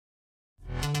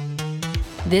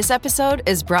This episode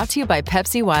is brought to you by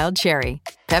Pepsi Wild Cherry.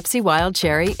 Pepsi Wild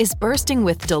Cherry is bursting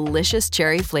with delicious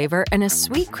cherry flavor and a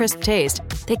sweet, crisp taste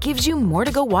that gives you more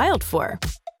to go wild for.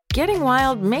 Getting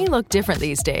wild may look different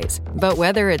these days, but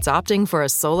whether it's opting for a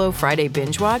solo Friday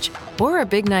binge watch or a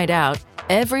big night out,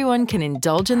 everyone can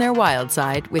indulge in their wild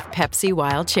side with Pepsi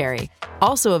Wild Cherry.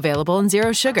 Also available in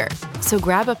Zero Sugar. So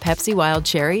grab a Pepsi Wild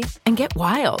Cherry and get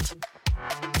wild.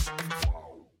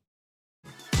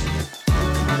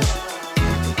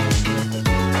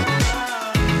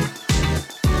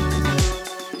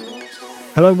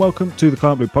 Hello and welcome to the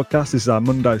Client Blue Podcast. This is our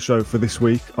Monday show for this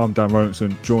week. I'm Dan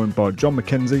Rolinson, joined by John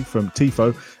McKenzie from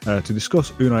Tifo to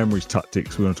discuss Unai Emery's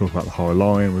tactics. We're going to talk about the high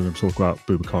line, we're going to talk about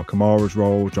Boubacar Kamara's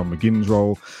role, John McGinn's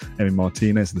role, Emi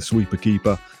Martinez, the sweeper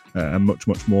keeper, and much,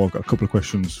 much more. I've got a couple of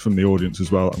questions from the audience as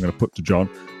well I'm going to put to John.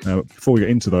 Before we get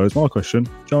into those, my question,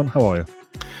 John, how are you?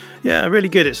 Yeah, really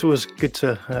good. It's always good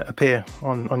to appear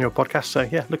on your podcast. So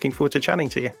yeah, looking forward to chatting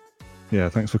to you. Yeah,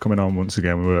 thanks for coming on once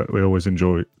again. We always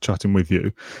enjoy chatting with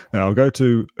you. I'll go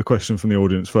to a question from the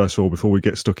audience first of all before we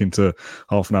get stuck into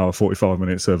half an hour, 45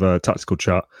 minutes of tactical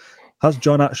chat. Has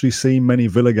John actually seen many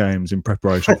Villa games in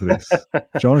preparation for this?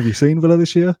 John, have you seen Villa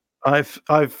this year? I've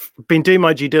been doing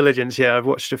my due diligence. Yeah, I've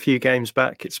watched a few games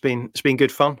back. It's been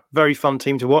good fun. Very fun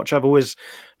team to watch. I've always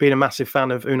been a massive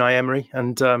fan of Unai Emery,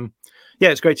 and yeah,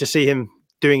 it's great to see him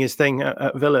doing his thing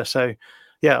at Villa. So.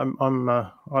 Yeah,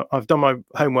 I've done my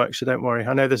homework, so don't worry.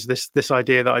 I know there's this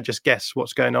idea that I just guess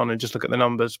what's going on and just look at the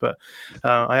numbers, but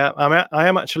I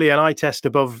am actually an eye test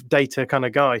above data kind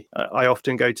of guy. I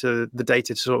often go to the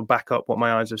data to sort of back up what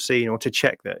my eyes have seen or to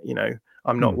check that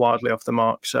I'm not wildly off the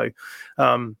mark. So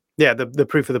yeah, the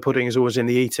proof of the pudding is always in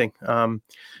the eating.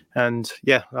 And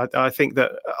yeah, I think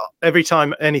that every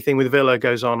time anything with Villa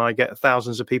goes on, I get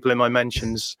thousands of people in my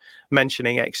mentions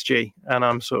mentioning XG, and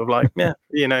I'm sort of like, yeah,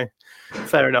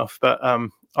 fair enough. But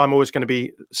I'm always going to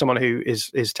be someone who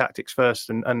is tactics first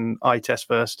and eye test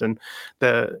first, and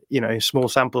the small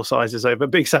sample sizes over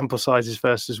big sample sizes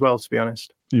first as well, to be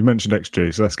honest. You mentioned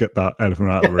XG, so let's get that elephant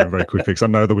out of the room very quickly, because I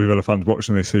know there'll be Villa fans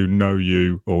watching this who know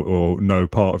you or know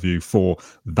part of you for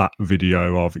that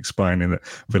video of explaining that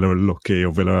Villa are lucky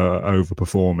or Villa are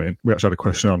overperforming. We actually had a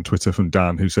question on Twitter from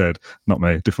Dan who said, not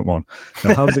me, different one.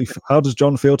 Now, how does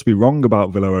John feel to be wrong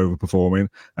about Villa overperforming,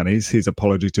 and is his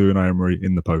apology to Unai Emery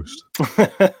in the post?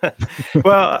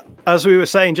 Well, as we were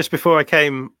saying just before I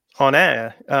came on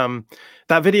air,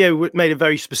 that video made a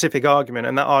very specific argument,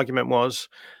 and that argument was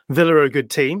Villa are a good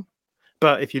team,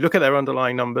 but if you look at their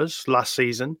underlying numbers last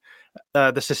season,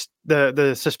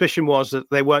 the suspicion was that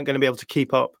they weren't going to be able to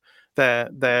keep up their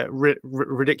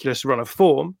ridiculous run of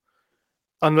form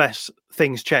unless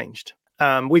things changed.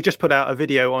 We've just put out a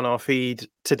video on our feed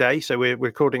today, so we're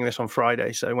recording this on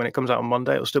Friday. So when it comes out on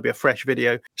Monday, it'll still be a fresh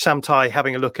video. Sam Tighe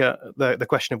having a look at the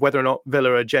question of whether or not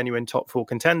Villa are genuine top four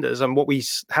contenders. And what we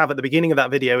have at the beginning of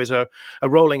that video is a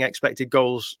rolling expected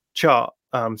goals chart.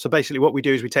 So basically what we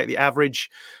do is we take the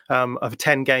average of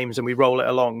 10 games and we roll it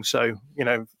along. So,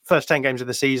 first 10 games of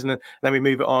the season, and then we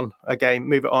move it on a game,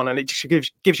 move it on. And it just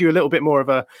gives you a little bit more of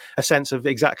a sense of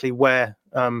exactly where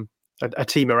a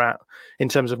team are at in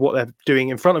terms of what they're doing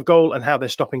in front of goal and how they're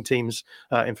stopping teams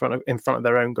in front of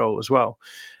their own goal as well.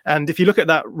 And if you look at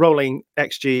that rolling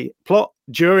XG plot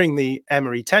during the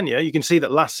Emery tenure, you can see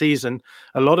that last season,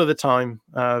 a lot of the time,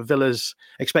 Villa's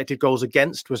expected goals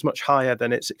against was much higher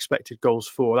than its expected goals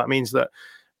for. That means that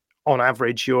on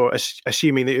average, you're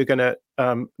assuming that you're going to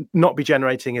not be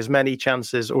generating as many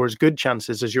chances or as good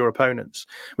chances as your opponents,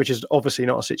 which is obviously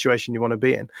not a situation you want to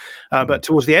be in. But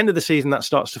towards the end of the season, that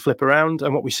starts to flip around.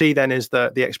 And what we see then is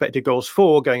the expected goals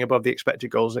for going above the expected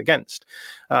goals against,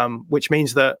 which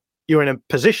means that you're in a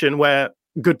position where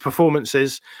good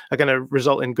performances are going to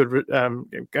result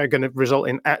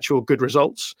in actual good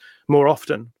results more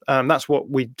often. That's what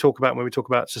we talk about when we talk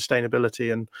about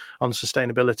sustainability and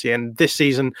unsustainability. And this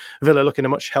season, Villa look in a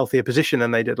much healthier position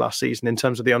than they did last season in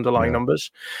terms of the underlying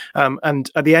numbers.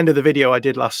 And at the end of the video I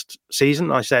did last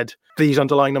season, I said these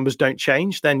underlying numbers don't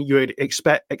change. Then you would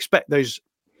expect those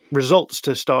results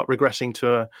to start regressing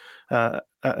to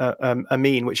a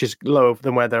mean which is lower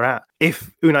than where they're at.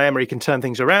 If Unai Emery can turn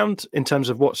things around in terms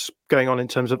of what's going on in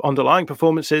terms of underlying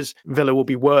performances, Villa will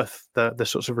be worth the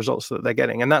sorts of results that they're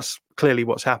getting, and that's clearly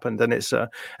what's happened. And it's a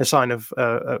sign of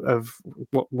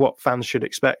what fans should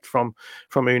expect from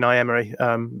Unai Emery,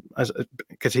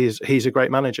 because he's a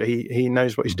great manager. He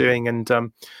knows what he's doing, and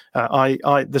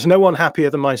there's no one happier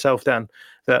than myself, Dan,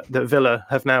 that Villa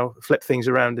have now flipped things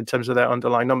around in terms of their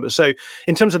underlying numbers. So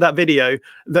in terms of that video,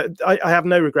 that I have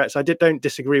no regrets. I don't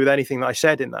disagree with anything that I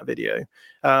said in that video.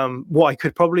 What I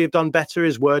could probably have done better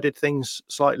is worded things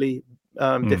slightly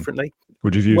differently.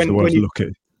 Would you use the word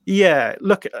lucky? Yeah,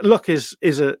 luck is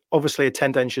obviously a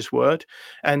tendentious word,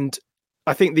 and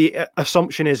I think the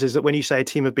assumption is that when you say a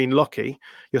team have been lucky,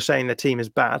 you're saying the team is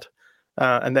bad,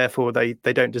 and therefore they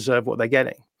don't deserve what they're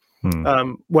getting.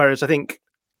 Whereas I think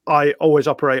I always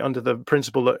operate under the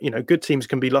principle that good teams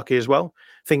can be lucky as well.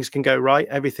 Things can go right,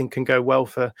 everything can go well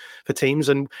for teams,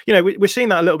 and we're seeing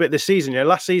that a little bit this season.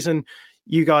 Last season,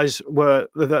 you guys were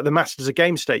the masters of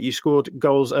game state. You scored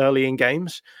goals early in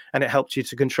games, and it helped you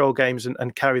to control games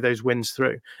and carry those wins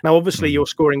through. Now, obviously, you're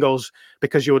scoring goals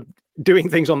because you're doing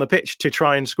things on the pitch to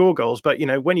try and score goals. But,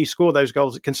 when you score those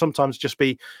goals, it can sometimes just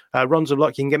be runs of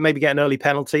luck. You can maybe get an early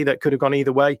penalty that could have gone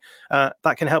either way.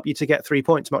 That can help you to get 3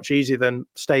 points much easier than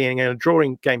staying in a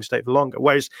drawing game state for longer.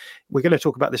 Whereas we're going to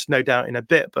talk about this no doubt in a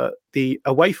bit, but the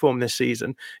away form this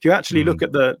season, if you actually look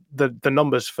at the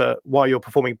numbers for why you're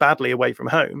performing badly away from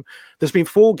home, there's been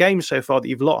 4 games so far that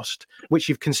you've lost, which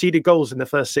you've conceded goals in the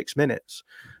first 6 minutes.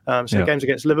 Games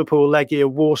against Liverpool, Legia,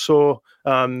 Warsaw.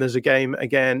 There's a game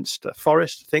against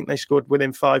Forest. I think they scored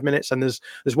within 5 minutes, and there's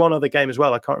one other game as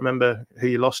well. I can't remember who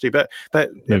you lost to, but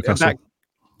Newcastle.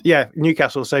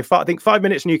 Newcastle. So I think 5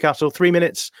 minutes Newcastle, 3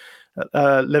 minutes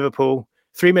Liverpool,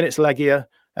 3 minutes Legia,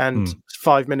 and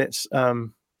 5 minutes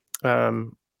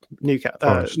Nottingham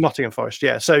Forest.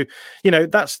 Yeah, so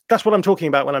that's what I'm talking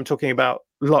about when I'm talking about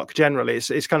luck. Generally,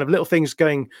 it's kind of little things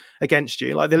going against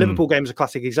you. Like the Liverpool game is a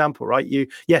classic example, right?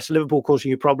 Liverpool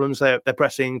causing you problems. They're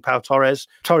pressing Pau Torres.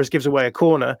 Torres gives away a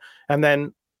corner, and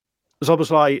then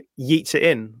Szoboszlai yeets it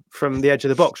in from the edge of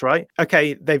the box, right?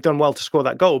 Okay, they've done well to score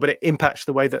that goal, but it impacts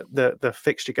the way that the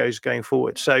fixture goes going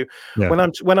forward. So when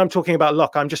I'm talking about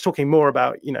luck, I'm just talking more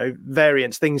about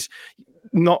variance, things,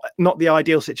 not the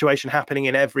ideal situation happening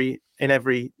in every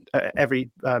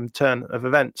turn of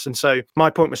events. And so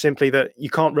my point was simply that you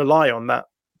can't rely on that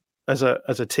as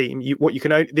a team.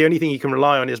 The only thing you can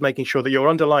rely on is making sure that your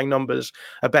underlying numbers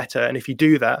are better, and if you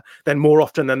do that, then more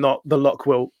often than not the luck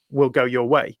will go your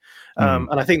way.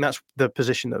 And I think that's the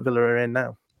position that Villa are in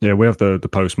now. Yeah, we have the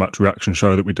post-match reaction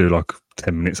show that we do like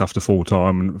 10 minutes after full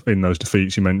time, and in those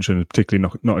defeats you mentioned,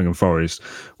 particularly Nottingham Forest,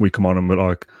 we come on and we're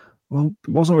like, well,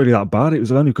 it wasn't really that bad. It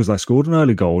was only because they scored an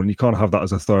early goal, and you can't have that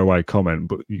as a throwaway comment.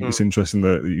 But it's interesting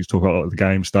that you talk about the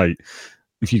game state.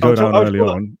 If you go down early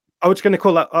on, I was going to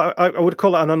call that. I would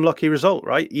call that an unlucky result,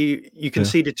 right? You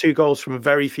conceded 2 goals from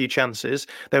very few chances.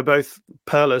 They were both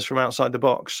pearlers from outside the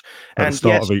box, at the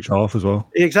start of each half as well.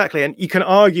 Exactly, and you can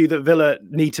argue that Villa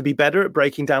need to be better at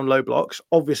breaking down low blocks,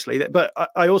 obviously. But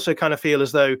I also kind of feel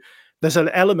as though there's an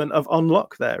element of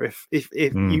unluck there. If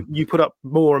you put up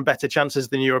more and better chances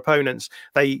than your opponents,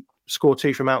 they score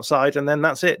 2 from outside, and then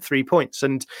that's it, 3 points.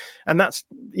 And that's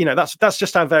that's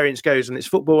just how variance goes. And it's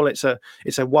football. It's a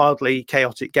wildly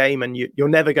chaotic game, and you're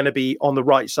never going to be on the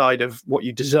right side of what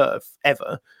you deserve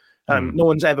ever. No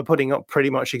one's ever putting up pretty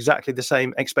much exactly the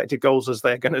same expected goals as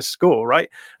they're going to score,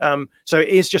 right? So it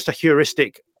is just a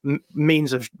heuristic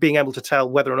means of being able to tell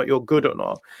whether or not you're good or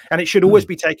not, and it should always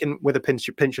be taken with a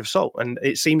pinch of salt. And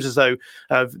it seems as though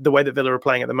the way that Villa are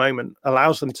playing at the moment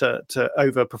allows them to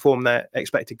overperform their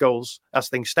expected goals as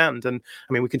things stand. And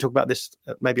I mean, we can talk about this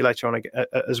maybe later on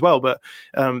as well, but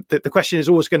the question is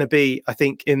always going to be, I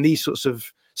think, in these sorts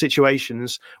of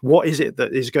situations, what is it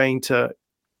that is going to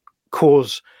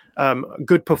cause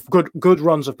good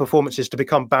runs of performances to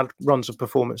become bad runs of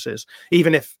performances,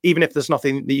 even if there's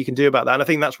nothing that you can do about that. And I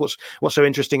think that's what's so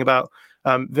interesting about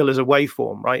Villa's away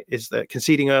form, right? Is that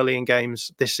conceding early in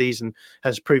games this season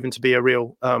has proven to be a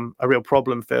real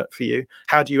problem for you.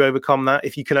 How do you overcome that?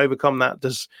 If you can overcome that,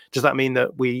 does that mean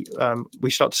that we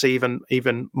start to see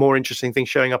even more interesting things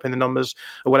showing up in the numbers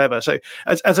or whatever? So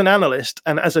as an analyst,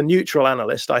 and as a neutral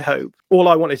analyst, I hope all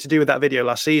I wanted to do with that video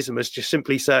last season was just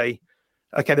simply say,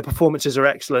 okay, the performances are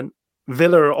excellent.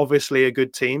 Villa are obviously a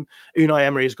good team. Unai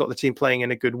Emery has got the team playing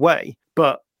in a good way,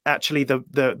 but actually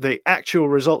the actual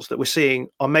results that we're seeing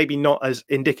are maybe not as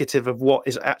indicative of what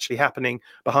is actually happening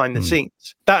behind the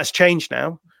scenes. That has changed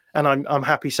now, and I'm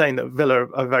happy saying that Villa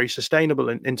are very sustainable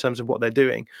in terms of what they're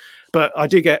doing. But I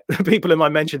do get people in my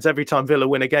mentions every time Villa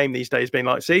win a game these days being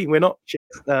like, see, we're not shit.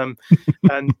 And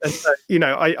so,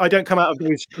 I don't come out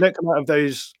of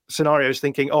those scenarios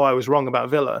thinking, oh, I was wrong about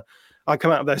Villa. I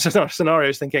come out of those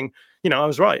scenarios thinking, I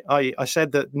was right. I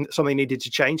said that something needed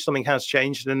to change. Something has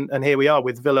changed. And here we are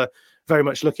with Villa very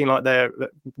much looking like they're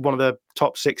one of the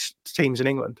top 6 teams in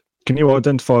England. Can you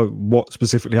identify what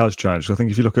specifically has changed? I think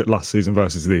if you look at last season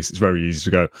versus this, it's very easy to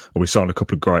go, we signed a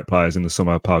couple of great players in the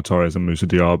summer, Pau Torres and Moussa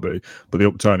Diaby, but the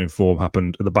upturn in form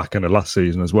happened at the back end of last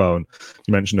season as well. And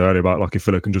you mentioned earlier about if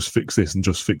Villa can just fix this and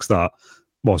just fix that,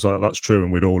 Well, so that's true,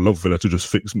 and we'd all love Villa to just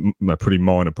fix pretty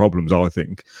minor problems, I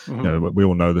think. Mm-hmm. We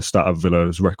all know the stat of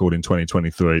Villa's record in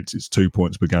 2023. It's 2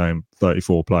 points per game,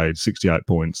 34 played, 68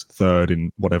 points, third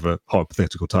in whatever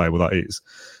hypothetical table that is.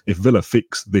 If Villa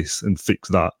fix this and fix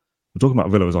that, we're talking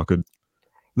about Villa as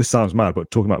this sounds mad,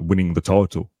 but talking about winning the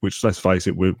title, which, let's face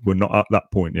it, we're not at that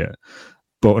point yet.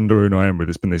 But under Unai Emery,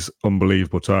 there's been this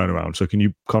unbelievable turnaround. So can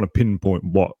you kind of pinpoint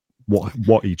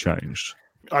what he changed?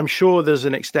 I'm sure there's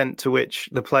an extent to which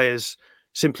the players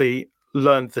simply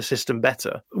learned the system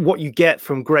better. What you get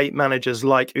from great managers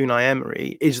like Unai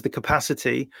Emery is the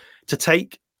capacity to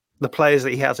take the players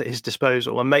that he has at his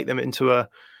disposal and make them into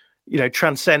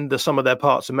transcend the sum of their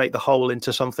parts and make the whole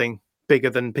into something bigger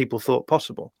than people thought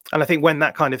possible. And I think when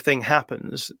that kind of thing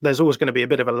happens, there's always going to be a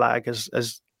bit of a lag as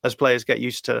players get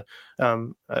used to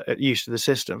the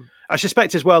system. I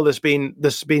suspect as well there's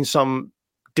been some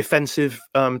defensive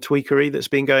tweakery that's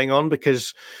been going on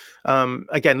because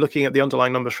again, looking at the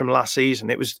underlying numbers from last season,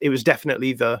 it was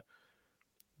definitely the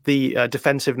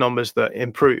defensive numbers that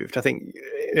improved. I think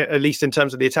at least in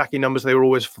terms of the attacking numbers, they were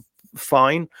always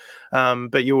fine,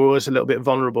 but you were always a little bit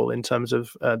vulnerable in terms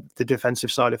of the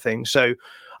defensive side of things. So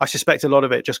I suspect a lot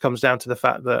of it just comes down to the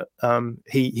fact that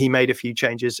he made a few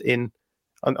changes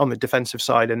on the defensive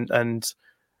side and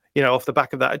off the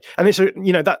back of that, and it's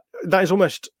that is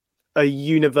almost a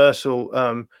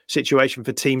universal situation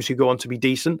for teams who go on to be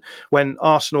decent. When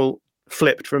Arsenal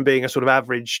flipped from being a sort of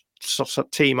average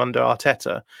team under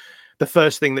Arteta, the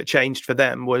first thing that changed for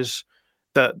them was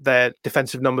that their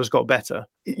defensive numbers got better.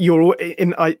 You're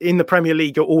in the Premier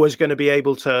League, you're always going to be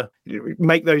able to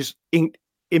make those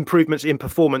improvements in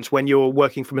performance when you're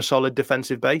working from a solid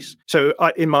defensive base. So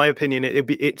in my opinion,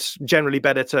 it's generally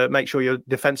better to make sure your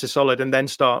defense is solid and then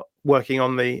start working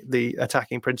on the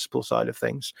attacking principle side of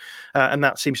things. And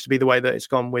that seems to be the way that it's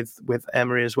gone with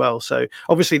Emery as well. So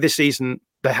obviously this season,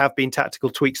 there have been tactical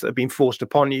tweaks that have been forced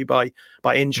upon you by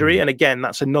injury. And again,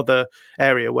 that's another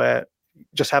area where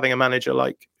just having a manager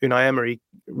like Unai Emery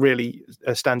really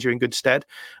stands you in good stead,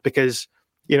 because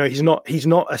he's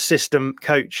not a system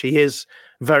coach. He is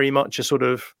very much a sort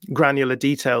of granular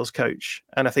details coach.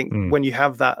 And I think when you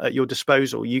have that at your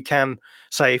disposal, you can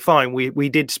say, fine, we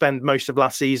did spend most of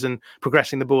last season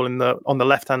progressing the ball on the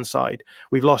left-hand side.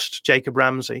 We've lost Jacob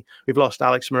Ramsey. We've lost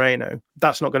Alex Moreno.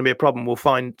 That's not going to be a problem. We'll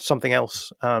find something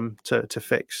else to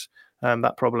fix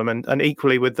that problem. And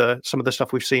equally with some of the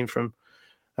stuff we've seen from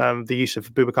the use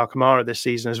of Boubacar Kamara this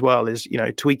season as well is,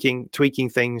 tweaking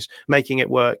things, making it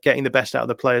work, getting the best out of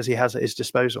the players he has at his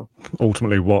disposal.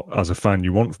 Ultimately, what, as a fan,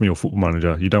 you want from your football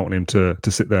manager, you don't want him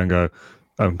to sit there and go,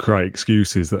 create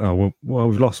excuses that, well,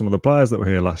 we've lost some of the players that were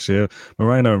here last year.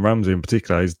 Moreno and Ramsey in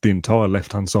particular is the entire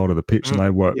left-hand side of the pitch, and they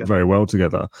work very well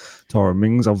together. Tyrone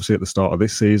Mings, obviously at the start of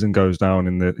this season, goes down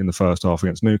in the first half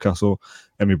against Newcastle.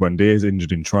 Emi Buendia is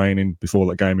injured in training before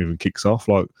that game even kicks off.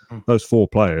 Like those four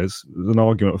players, there's an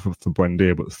argument for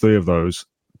Buendia, but the three of those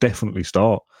definitely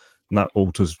start. And that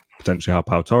alters potentially how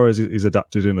Pau Torres is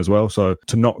adapted in as well. So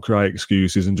to not create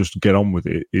excuses and just get on with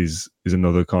it is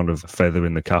another kind of feather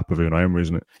in the cap of Unai Emery,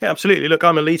 isn't it? Yeah, absolutely. Look,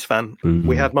 I'm a Leeds fan.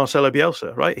 We had Marcelo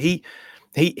Bielsa, right? He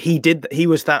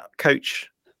was that coach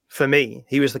for me.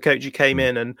 He was the coach who came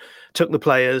in and took the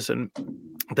players, and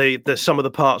the sum of the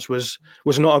parts was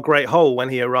not a great whole when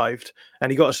he arrived,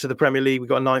 and he got us to the Premier League. We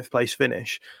got a 9th place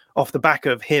finish off the back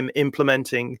of him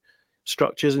implementing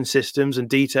structures and systems and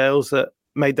details that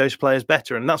made those players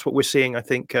better. And that's what we're seeing, I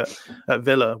think, at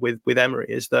Villa with Emery,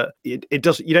 is that it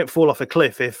doesn't, you don't fall off a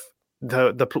cliff if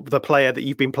the player that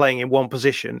you've been playing in one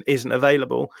position isn't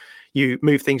available. You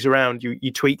move things around,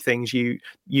 you tweak things, you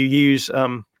use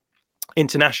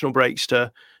international breaks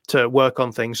to work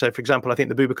on things. So for example, I think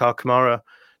the Boubacar Kamara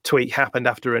tweak happened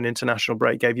after an international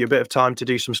break, gave you a bit of time to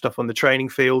do some stuff on the training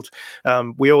field.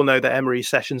 We all know that Emery's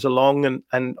sessions are long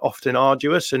and often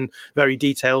arduous and very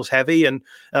details heavy. And,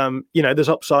 there's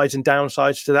upsides and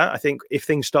downsides to that. I think if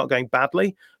things start going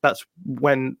badly, that's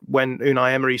when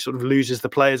Unai Emery sort of loses the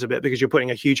players a bit, because you're putting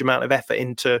a huge amount of effort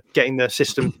into getting the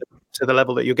system to the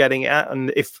level that you're getting at.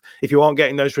 And if you aren't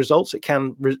getting those results, it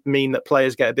can mean that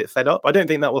players get a bit fed up. I don't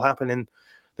think that will happen in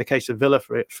the case of Villa,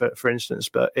 for instance,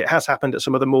 but it has happened at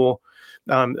some of the more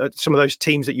some of those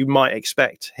teams that you might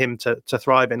expect him to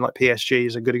thrive in, like PSG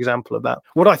is a good example of that.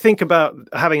 What I think about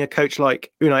having a coach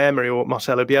like Unai Emery or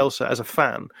Marcelo Bielsa as a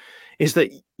fan is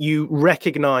that you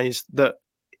recognise that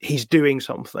he's doing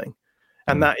something,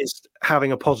 and that is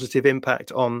having a positive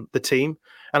impact on the team.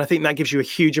 And I think that gives you a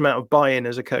huge amount of buy-in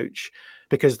as a coach,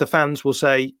 because the fans will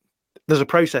say, "There's a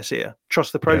process here.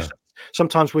 Trust the process." Yeah.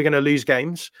 Sometimes we're going to lose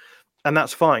games, and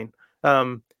that's fine.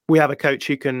 we have a coach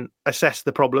who can assess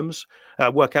the problems,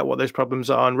 work out what those problems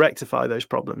are, and rectify those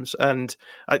problems. And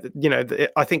I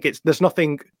think there's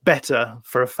nothing better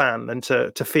for a fan than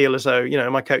to feel as though,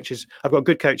 my coaches, I've got a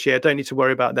good coach here, don't need to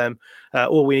worry about them.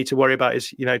 All we need to worry about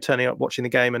is turning up, watching the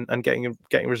game, and getting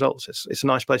results. It's a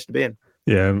nice place to be in.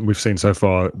 Yeah, and we've seen so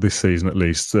far this season, at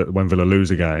least, that when Villa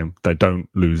lose a game, they don't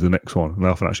lose the next one, and they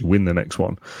often actually win the next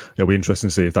one. It'll be interesting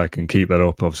to see if they can keep that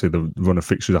up. Obviously, the run of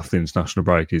fixtures after the international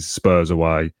break is Spurs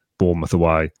away, Bournemouth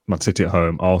away, Man City at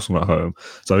home, Arsenal at home.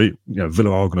 So,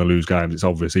 Villa are going to lose games. It's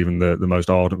obvious. Even the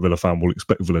most ardent Villa fan will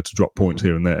expect Villa to drop points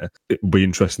here and there. It will be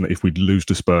interesting that if we lose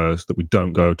to Spurs, that we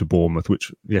don't go to Bournemouth,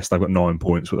 which, yes, they've got 9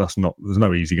 points, but there's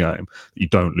no easy game. You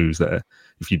don't lose there.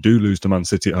 If you do lose to Man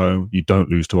City at home, you don't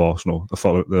lose to Arsenal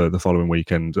the following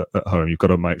weekend at home. You've got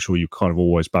to make sure you kind of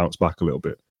always bounce back a little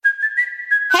bit.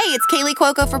 Hey, it's Kaylee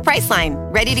Cuoco for Priceline.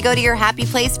 Ready to go to your happy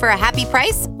place for a happy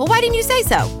price? Well, why didn't you say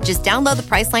so? Just download the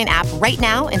Priceline app right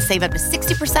now and save up to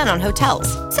 60% on hotels.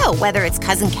 So whether it's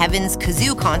Cousin Kevin's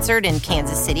Kazoo Concert in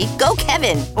Kansas City, go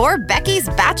Kevin, or Becky's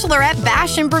Bachelorette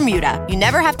Bash in Bermuda, you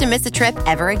never have to miss a trip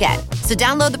ever again. So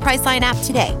download the Priceline app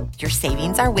today. Your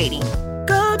savings are waiting.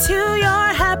 Go to your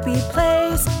happy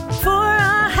place for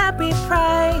a happy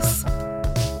price.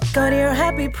 Go to your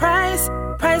happy price,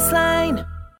 Priceline.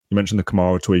 You mentioned the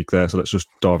Kamara tweak there, so let's just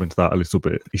dive into that a little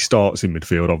bit. He starts in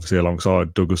midfield, obviously,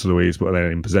 alongside Douglas Luiz, but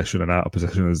then in possession and out of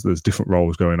possession, there's different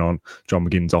roles going on. John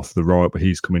McGinn's off the right, but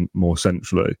he's coming more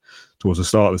centrally. Towards the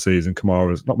start of the season,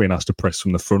 Kamara's not being asked to press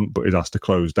from the front, but is asked to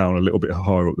close down a little bit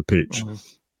higher up the pitch. Mm-hmm.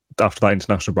 After that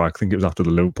international break, I think it was after the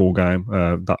Liverpool game,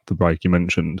 the break you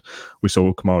mentioned, we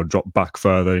saw Kamara drop back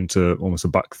further into almost a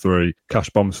back three. Cash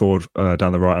bombs forward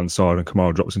down the right-hand side, and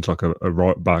Kamara drops into like a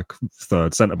right-back,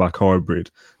 third, centre-back hybrid.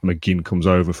 And McGinn comes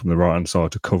over from the right-hand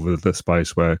side to cover the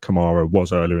space where Kamara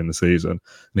was earlier in the season. And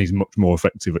he's much more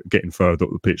effective at getting further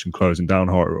up the pitch and closing down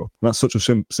higher up. And that's such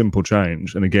a simple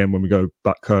change. And again, when we go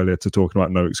back earlier to talking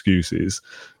about no excuses,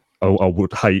 I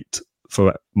would hate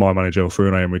for my manager,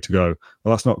 for Unai Emery, to go,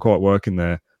 well, that's not quite working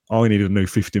there. I needed a new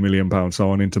 £50 million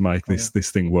signing to make this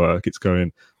thing work. It's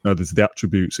going, no, there's the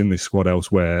attributes in this squad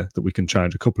elsewhere that we can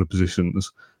change a couple of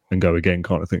positions and go again,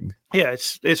 kind of thing. Yeah,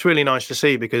 it's really nice to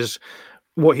see, because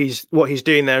what he's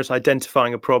doing there is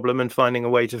identifying a problem and finding a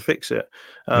way to fix it.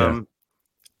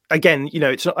 Again,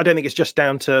 it's not, I don't think it's just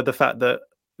down to the fact that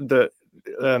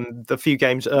the few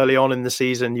games early on in the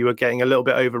season you were getting a little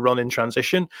bit overrun in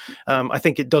transition. I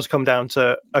think it does come down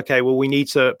to, okay, well, we need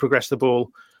to progress the ball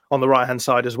on the right hand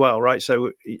side as well, right?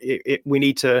 So we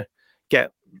need to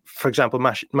get, for example,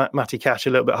 Matty Cash a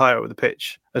little bit higher up the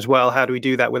pitch as well. How do we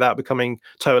do that without becoming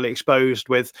totally exposed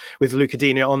with Luca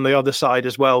Digne on the other side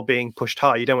as well, being pushed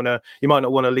high? You might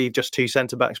not want to leave just two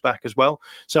centre backs back as well.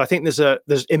 So I think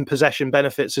there's in possession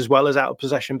benefits as well as out of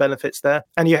possession benefits there,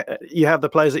 and you have the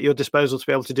players at your disposal to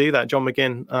be able to do that. John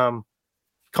McGinn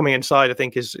coming inside, I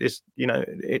think is it's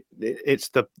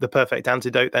the perfect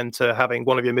antidote then to having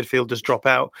one of your midfielders drop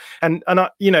out, and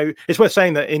it's worth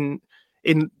saying that in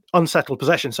unsettled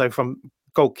possession, so from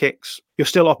goal kicks, you're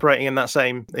still operating in that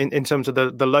same in terms of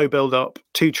the low build up,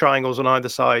 two triangles on either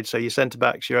side, so your centre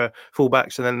backs, your full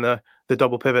backs, and then the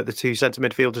double pivot, the two centre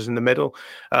midfielders in the middle.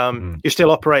 You're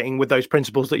still operating with those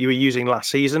principles that you were using last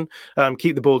season.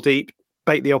 Keep the ball deep,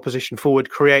 bait the opposition forward,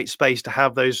 create space to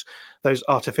have those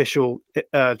artificial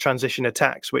transition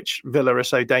attacks, which Villa are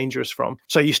so dangerous from.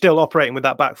 So you're still operating with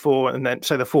that back four, and then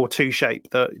so the 4-2 shape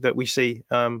that we see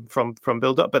from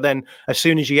build up. But then as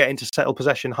soon as you get into settled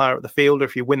possession higher up the field, or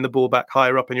if you win the ball back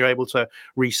higher up and you're able to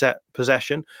reset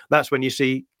possession, that's when you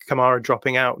see Kamara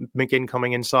dropping out, McGinn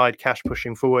coming inside, Cash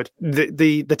pushing forward.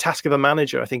 The task of a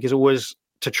manager, I think, is always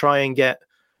to try and get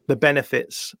the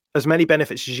benefits, as many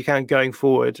benefits as you can going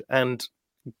forward and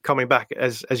coming back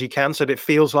as you can, so that it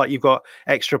feels like you've got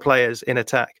extra players in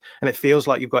attack and it feels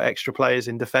like you've got extra players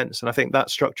in defense. And I think that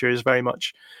structure is very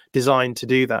much designed to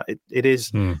do that. It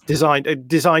is designed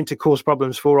to cause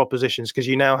problems for oppositions, because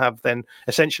you now have then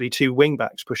essentially two wing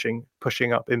backs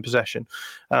pushing up in possession.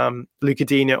 Luca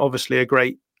Digne, obviously a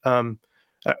great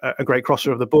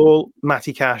crosser of the ball.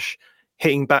 Matty Cash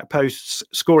hitting back posts,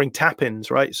 scoring tap-ins,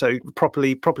 right? So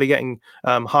properly getting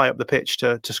high up the pitch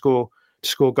to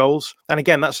score goals. And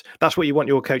again, that's what you want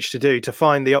your coach to do, to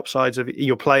find the upsides of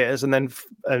your players and then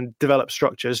develop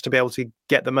structures to be able to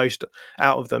get the most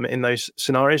out of them in those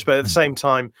scenarios. But at the same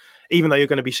time, even though you're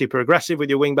going to be super aggressive with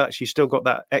your wing backs, you've still got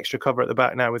that extra cover at the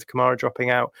back now with Kamara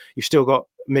dropping out. You've still got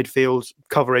midfield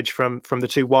coverage from the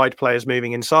two wide players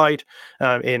moving inside,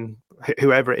 in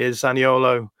whoever it is,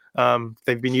 Zaniolo.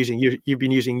 You've been using Yuri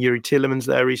Tielemans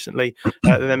there recently,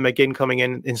 and then McGinn coming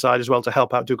inside as well to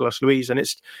help out Douglas Luiz. And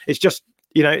it's just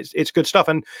it's good stuff.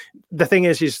 And the thing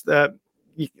is that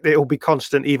it will be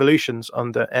constant evolutions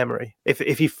under Emery. If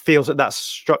he feels that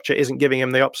structure isn't giving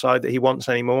him the upside that he wants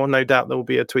anymore, no doubt there will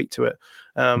be a tweak to it,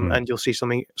 and you'll see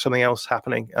something else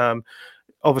happening.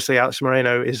 Obviously, Alex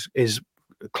Moreno is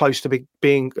close to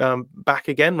being back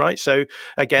again, right? So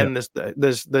again,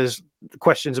 there's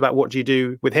questions about what do you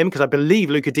do with him, because I believe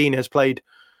Luca Digne has played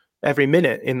every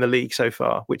minute in the league so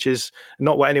far, which is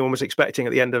not what anyone was expecting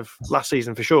at the end of last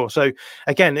season for sure. So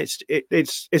again, it's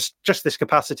just this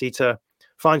capacity to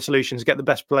find solutions, get the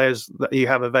best players that you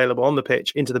have available on the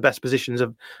pitch into the best positions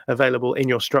available in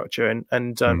your structure,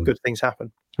 and good things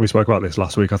happen. We spoke about this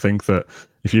last week. I think that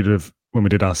if you'd have, when we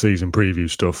did our season preview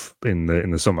stuff in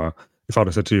the summer, if I'd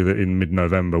have said to you that in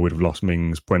mid-November we'd have lost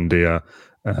Mings, Buendia,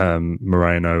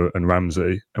 Moreno and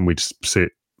Ramsey, and we'd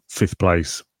sit 5th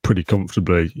place pretty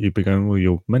comfortably, you'd be going, well,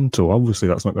 you're mental. Obviously,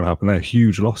 that's not going to happen. They're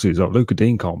huge losses. Like, Luca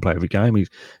Digne can't play every game. He's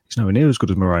nowhere near as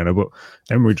good as Moreno, but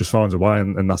Emery just finds a way,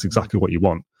 and that's exactly what you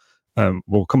want.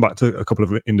 We'll come back to a couple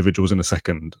of individuals in a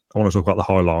second. I want to talk about the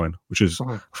High Line, which is,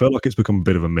 I feel like it's become a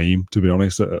bit of a meme, to be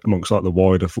honest, amongst like the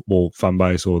wider football fan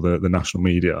base or the national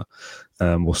media.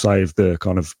 We'll save the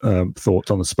kind of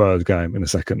thoughts on the Spurs game in a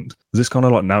second. There's this kind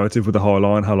of like narrative with the High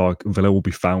Line, how like Villa will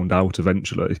be found out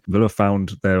eventually. Villa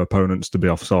found their opponents to be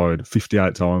offside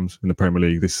 58 times in the Premier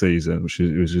League this season,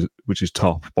 which is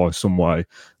top by some way.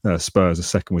 Spurs are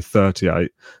second with 38,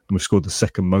 and we've scored the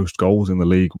second most goals in the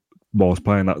league whilst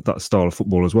playing that style of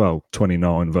football as well,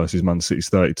 29 versus Man City's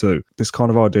 32. This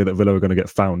kind of idea that Villa are going to get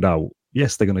found out,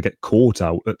 yes, they're going to get caught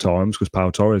out at times because Pau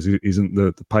Torres isn't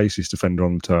the paciest defender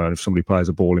on the turn. If somebody plays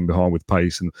a ball in behind with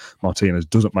pace and Martinez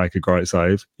doesn't make a great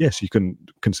save, yes, you can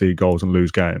concede goals and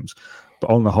lose games. But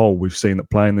on the whole, we've seen that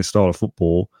playing this style of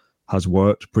football has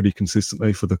worked pretty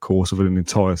consistently for the course of an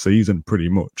entire season, pretty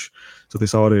much. So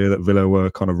this idea that Villa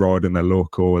were kind of riding their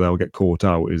luck or they'll get caught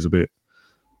out is a bit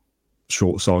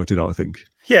short-sighted, I think.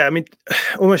 Yeah, I mean,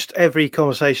 almost every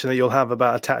conversation that you'll have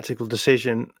about a tactical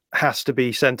decision has to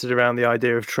be centered around the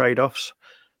idea of trade-offs.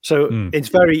 So it's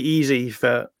very easy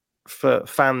for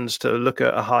fans to look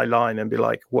at a High Line and be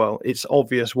like, well, it's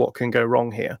obvious what can go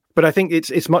wrong here. But I think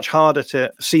it's much harder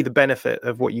to see the benefit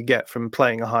of what you get from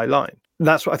playing a High Line.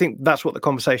 That's what the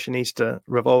conversation needs to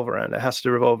revolve around. It has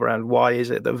to revolve around why is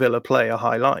it that Villa play a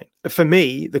High Line? For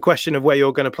me, the question of where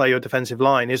you're going to play your defensive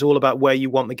line is all about where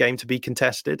you want the game to be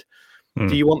contested.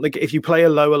 Do you want if you play a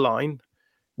lower line,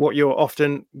 what you're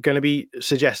often going to be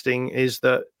suggesting is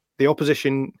that the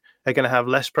opposition are going to have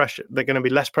less pressure. They're going to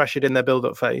be less pressured in their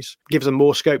build-up phase, gives them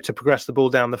more scope to progress the ball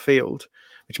down the field,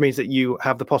 which means that you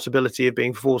have the possibility of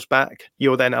being forced back.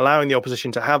 You're then allowing the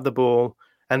opposition to have the ball,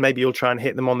 and maybe you'll try and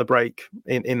hit them on the break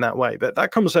in that way. But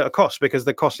that comes at a cost, because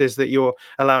the cost is that you're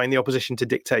allowing the opposition to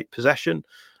dictate possession.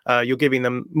 You're giving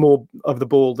them more of the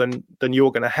ball than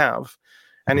you're going to have.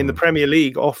 And in the Premier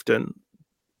League, often,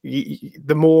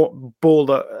 the more ball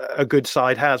that a good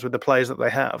side has with the players that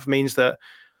they have means that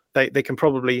they can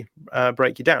probably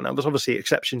break you down. Now, there's obviously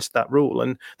exceptions to that rule,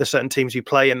 and there's certain teams who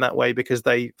play in that way because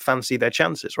they fancy their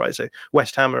chances, right? So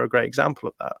West Ham are a great example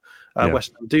of that.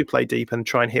 West Ham do play deep and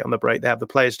try and hit on the break. They have the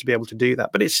players to be able to do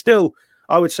that. But it's still,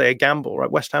 I would say, a gamble, right?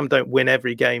 West Ham don't win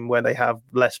every game where they have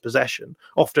less possession.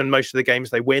 Often, most of the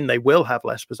games they win, they will have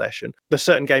less possession. There's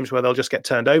certain games where they'll just get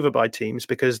turned over by teams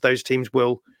because those teams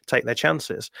will take their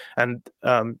chances. And,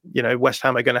 West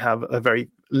Ham are going to have a very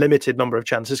limited number of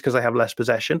chances because they have less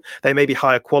possession. They may be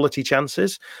higher quality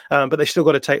chances, but they still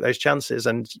got to take those chances.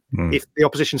 And if the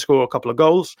opposition score a couple of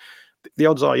goals, the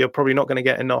odds are you're probably not going to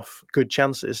get enough good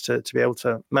chances to be able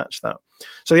to match that.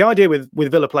 So the idea with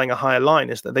Villa playing a higher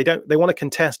line is that they want to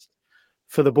contest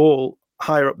for the ball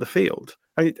higher up the field.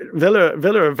 I mean, Villa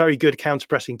are a very good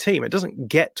counter-pressing team. It doesn't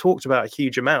get talked about a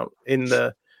huge amount in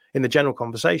the general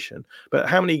conversation. But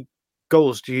how many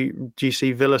goals do you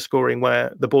see Villa scoring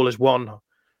where the ball is won,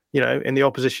 in the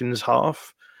opposition's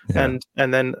half? Yeah.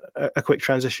 And then a quick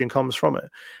transition comes from it.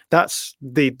 That's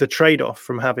the trade-off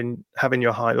from having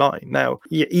your high line. Now,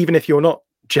 even if you're not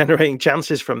generating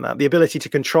chances from that, the ability to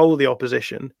control the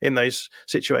opposition in those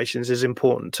situations is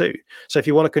important too. So if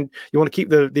you want to keep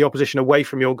the opposition away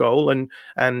from your goal,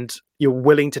 and you're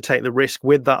willing to take the risk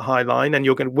with that high line, and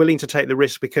you're willing to take the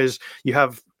risk because you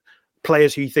have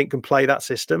players who you think can play that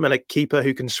system and a keeper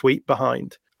who can sweep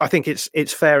behind. I think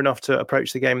it's fair enough to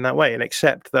approach the game in that way and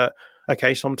accept that,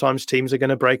 okay, sometimes teams are going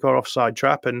to break our offside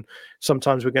trap, and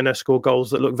sometimes we're going to score goals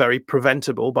that look very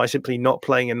preventable by simply not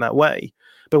playing in that way.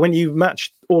 But when you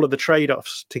match all of the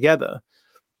trade-offs together,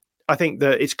 I think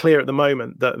that it's clear at the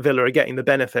moment that Villa are getting the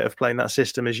benefit of playing that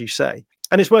system, as you say.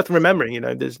 And it's worth remembering,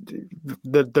 there's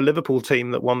the Liverpool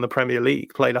team that won the Premier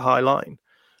League played a high line.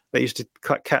 They used to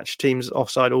catch teams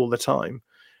offside all the time.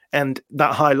 And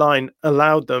that high line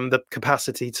allowed them the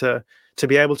capacity to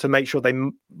be able to make sure they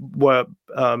were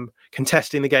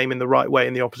contesting the game in the right way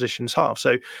in the opposition's half.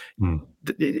 So,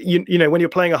 you know, when you're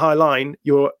playing a high line,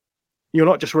 you're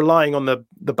not just relying on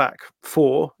the back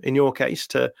four, in your case,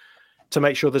 to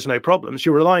make sure there's no problems.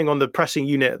 You're relying on the pressing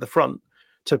unit at the front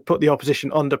to put the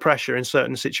opposition under pressure in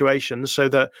certain situations so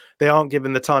that they aren't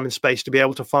given the time and space to be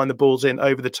able to find the balls in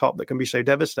over the top that can be so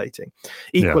devastating.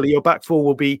 Equally, your back four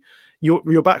will be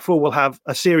your back four will have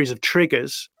a series of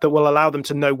triggers that will allow them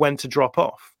to know when to drop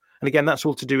off. And again, that's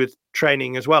all to do with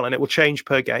training as well, and it will change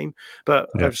per game. But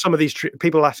some of these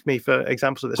people ask me for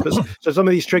examples of this. But so some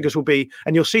of these triggers will be,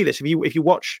 and you'll see this if you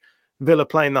watch Villa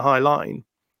playing the high line.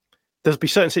 There'll be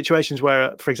certain situations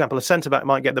where, for example, a centre-back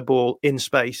might get the ball in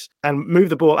space and move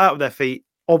the ball out of their feet.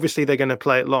 Obviously, they're going to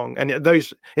play it long. And in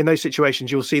those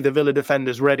situations, you'll see the Villa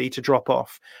defenders ready to drop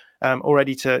off, or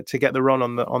ready to get the run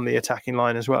on the attacking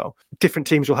line as well. Different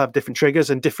teams will have different triggers,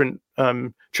 and different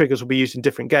triggers will be used in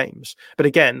different games. But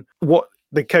again, what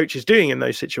the coach is doing in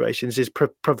those situations is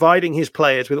providing his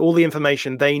players with all the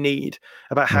information they need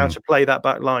about how to play that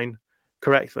back line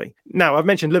correctly. Now, I've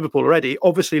mentioned Liverpool already.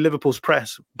 Obviously, Liverpool's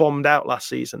press bombed out last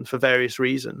season for various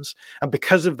reasons. And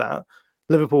because of that,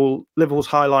 Liverpool's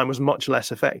high line was much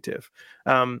less effective.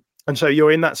 And so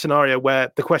you're in that scenario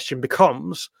where the question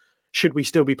becomes, should we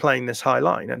still be playing this high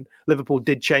line? And Liverpool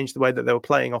did change the way that they were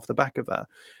playing off the back of that.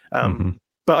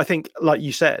 But I think, like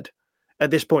you said,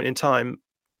 at this point in time,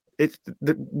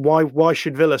 why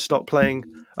should Villa stop playing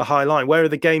a high line? Where are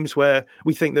the games where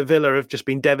we think that Villa have just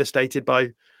been devastated by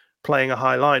playing a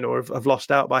high line, or have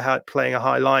lost out by playing a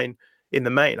high line in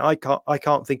the main? I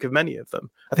can't think of many of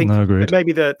them. I think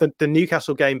maybe the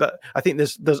Newcastle game, but I think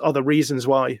there's other reasons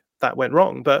why that went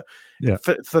wrong. But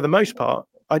for the most part,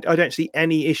 I don't see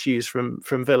any issues from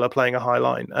Villa playing a high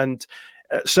line, and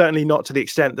certainly not to the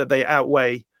extent that they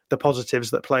outweigh the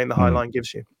positives that playing the high line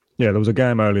gives you. Yeah, there was a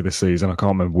game earlier this season. I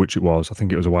can't remember which it was. I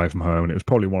think it was away from home, and it was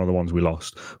probably one of the ones we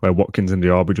lost, where Watkins and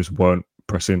Diaby just weren't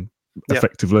pressing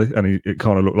effectively, and it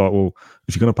kind of looked like, well,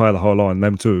 if you're going to play the whole line,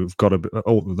 them two have got to be,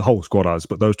 the whole squad has,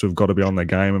 but those two have got to be on their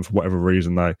game, and for whatever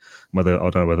reason, I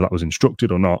don't know whether that was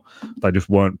instructed or not, they just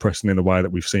weren't pressing in the way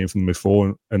that we've seen from them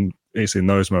before, and it's in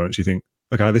those moments you think,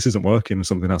 okay, this isn't working, and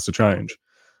something has to change.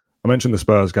 I mentioned the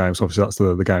Spurs game, so obviously that's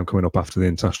the game coming up after the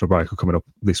international break, or coming up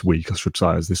this week, I should say,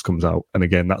 as this comes out. And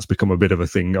again, that's become a bit of a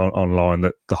thing online,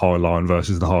 that the high line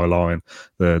versus the high line,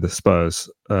 the Spurs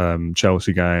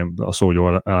Chelsea game that I saw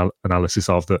your analysis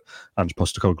of, that Ange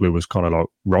Postecoglou was kind of like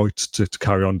right to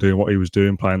carry on doing what he was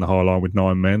doing, playing the high line with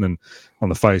 9 men. And on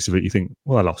the face of it, you think,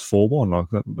 well, they lost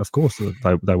 4-1. Like, of course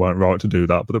they weren't right to do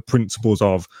that. But the principles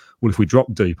of, well, if we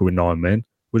drop deeper with 9 men,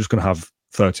 we're just going to have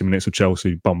 30 minutes of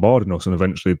Chelsea bombarding us, and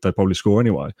eventually they probably score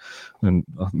anyway. And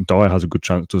Dyer has a good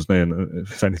chance, doesn't he? And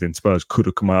if anything, Spurs could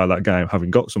have come out of that game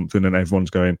having got something, and everyone's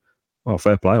going, oh,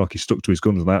 fair play, like he stuck to his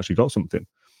guns and they actually got something.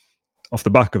 Off the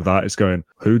back of that, it's going,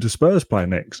 who does Spurs play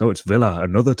next? Oh, it's Villa,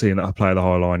 another team that play the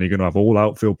high line. You're going to have all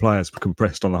outfield players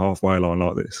compressed on the halfway line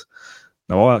like this.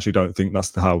 Now, I actually don't think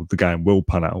that's how the game will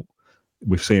pan out.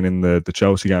 We've seen in the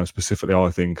Chelsea game specifically, I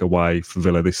think, away for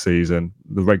Villa this season,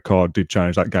 the red card did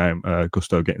change that game,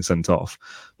 Gusto getting sent off.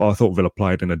 But I thought Villa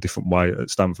played in a different way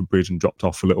at Stamford Bridge and dropped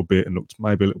off a little bit and looked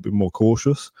maybe a little bit more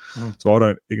cautious. So I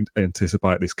don't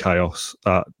anticipate this chaos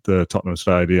at the Tottenham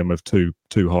Stadium of two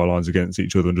high lines against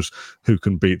each other and just who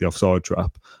can beat the offside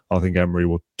trap. I think Emery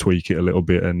will tweak it a little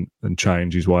bit and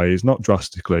change his ways, not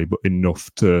drastically, but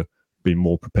enough to be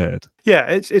more prepared. Yeah,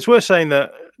 it's worth saying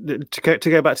that to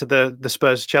go back to the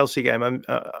Spurs Chelsea game,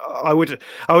 I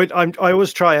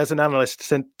always try as an analyst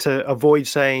to avoid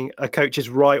saying a coach is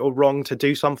right or wrong to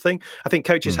do something. I think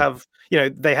coaches have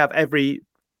every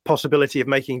possibility of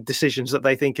making decisions that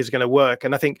they think is going to work,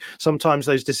 and I think sometimes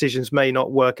those decisions may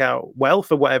not work out well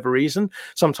for whatever reason.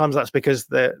 Sometimes that's because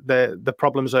the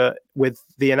problems are with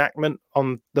the enactment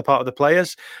on the part of the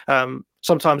players.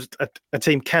 Sometimes a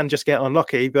team can just get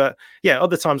unlucky, but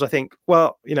other times I think,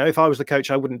 well, if I was the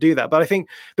coach, I wouldn't do that. But I think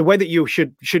the way that you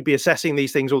should be assessing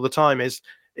these things all the time is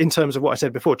in terms of what I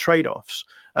said before, trade-offs.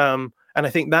 And I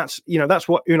think that's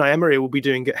what Unai Emery will be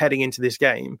doing heading into this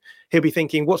game. He'll be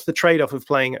thinking, what's the trade-off of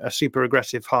playing a super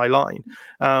aggressive high line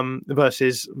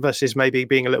versus maybe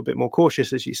being a little bit more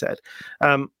cautious, as you said.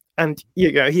 And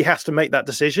he has to make that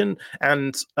decision.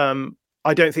 And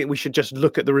I don't think we should just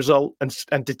look at the result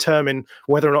and determine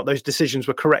whether or not those decisions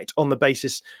were correct on the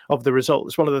basis of the result.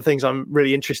 It's one of the things I'm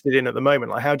really interested in at the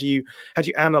moment. Like, how do you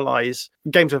analyze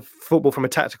games of football from a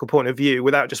tactical point of view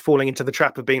without just falling into the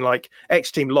trap of being like,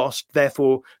 X team lost,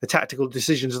 therefore the tactical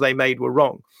decisions they made were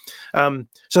wrong. So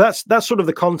that's sort of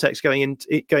the context going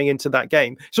into that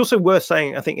game. It's also worth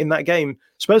saying, I think, in that game,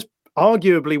 Spurs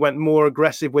arguably went more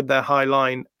aggressive with their high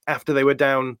line after they were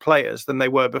down players than they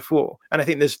were before. And I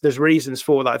think there's reasons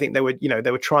for that. I think they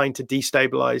were trying to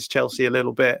destabilize Chelsea a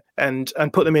little bit and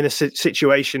put them in a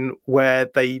situation where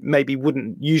they maybe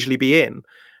wouldn't usually be in,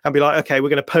 and be like, okay, we're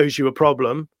going to pose you a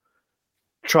problem,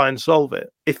 try and solve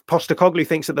it. If Postecoglou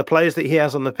thinks that the players that he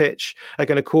has on the pitch are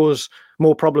going to cause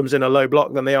more problems in a low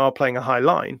block than they are playing a high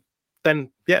line,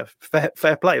 then yeah,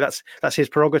 fair play. That's his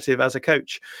prerogative as a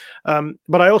coach.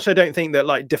 But I also don't think that,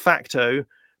 like, de facto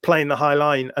playing the high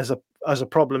line as a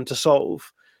problem to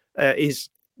solve is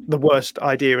the worst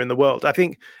idea in the world. I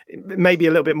think maybe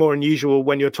a little bit more unusual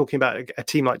when you're talking about a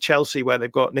team like Chelsea, where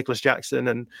they've got Nicholas Jackson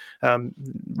and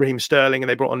Raheem Sterling, and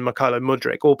they brought on Mykhailo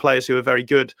Mudryk, all players who are very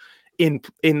good in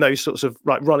those sorts of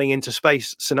like running into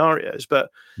space scenarios. But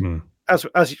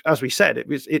as we said,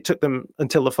 it took them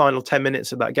until the final 10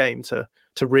 minutes of that game to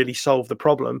really solve the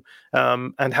problem.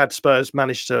 And had Spurs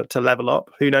managed to level up,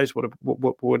 who knows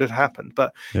what would have happened.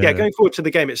 But going forward to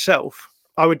the game itself,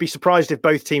 I would be surprised if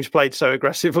both teams played so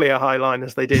aggressively a high line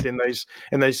as they did in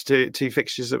those two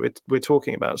fixtures that we're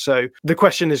talking about. So the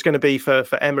question is going to be for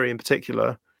Emery in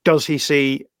particular: does he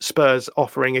see Spurs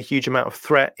offering a huge amount of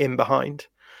threat in behind?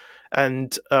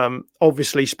 And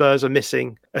obviously Spurs are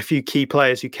missing a few key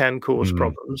players who can cause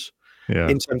problems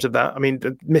in terms of that. I mean,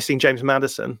 missing James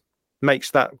Maddison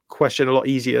makes that question a lot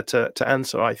easier to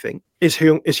answer, I think. Is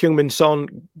Heung-min Son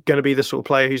going to be the sort of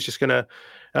player who's just going to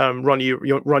run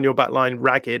your back line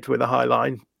ragged with a high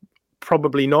line?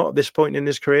 Probably not at this point in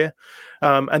his career.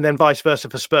 And then vice versa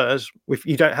for Spurs. If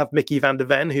you don't have Mickey van der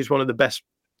Ven, who's one of the best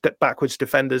backwards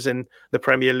defenders in the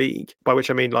Premier League, by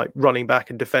which I mean like running back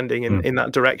and defending in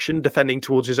that direction, defending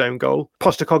towards his own goal.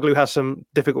 Postecoglou has some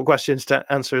difficult questions to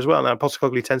answer as well. Now,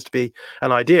 Postecoglou tends to be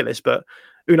an idealist, but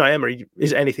Unai Emery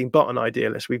is anything but an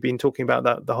idealist. We've been talking about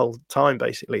that the whole time,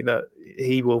 basically, that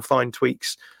he will find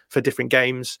tweaks for different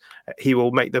games. He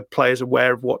will make the players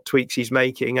aware of what tweaks he's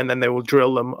making, and then they will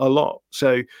drill them a lot.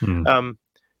 So,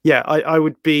 I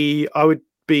would be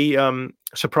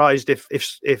surprised if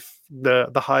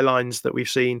the high lines that we've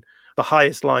seen, the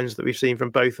highest lines that we've seen from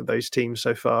both of those teams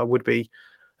so far, would be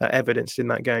evidenced in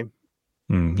that game.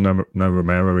 No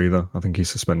Romero either. I think he's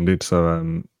suspended.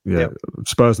 So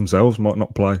Spurs themselves might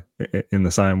not play in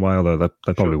the same way, although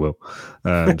they probably will.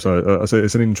 So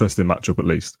it's an interesting matchup at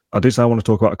least. I did say I want to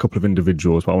talk about a couple of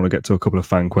individuals, but I want to get to a couple of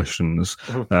fan questions.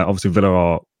 Obviously, Villa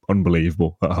are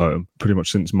unbelievable at home. Pretty much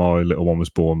since my little one was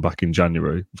born back in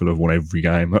January, Villa have won every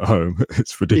game at home.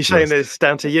 It's ridiculous. You're saying it's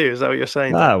down to you? Is that what you're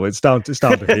saying? Well, it's down to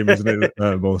him, isn't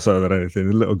it? More so than anything.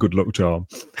 A little good luck charm.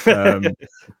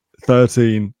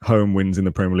 13 home wins in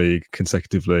the Premier League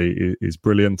consecutively is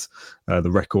brilliant. The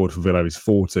record for Villa is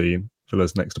 14.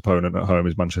 Villa's next opponent at home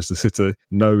is Manchester City.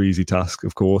 No easy task,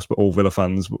 of course, but all Villa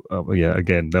fans,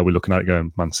 again, they'll be looking at it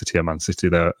going, Man City are Man City,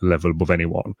 they're a level above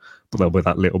anyone. But there'll be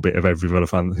that little bit of every Villa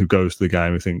fan who goes to the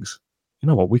game who thinks, you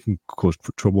know what, we can cause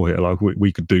trouble here. Like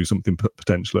we could do something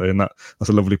potentially, and that's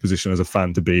a lovely position as a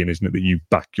fan to be in, isn't it? That you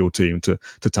back your team to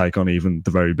take on even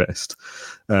the very best.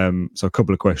 So a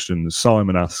couple of questions.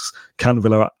 Simon asks, can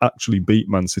Villa actually beat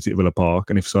Man City at Villa Park?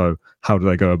 And if so, how do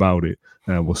they go about it?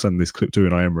 We'll send this clip to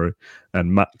Unai Emery.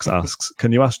 And Max asks,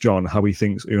 can you ask John how he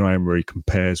thinks Unai Emery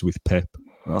compares with Pep?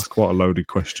 That's quite a loaded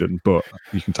question, but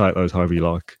you can take those however you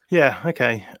like. Yeah,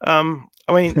 okay. I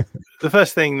mean, the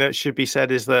first thing that should be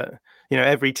said is that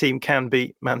every team can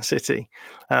beat Man City.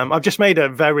 I've just made a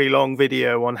very long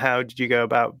video on how did you go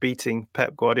about beating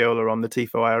Pep Guardiola on the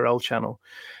Tifo IRL channel.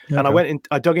 Okay. And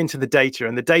I dug into the data,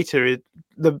 and the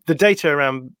data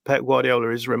around Pep Guardiola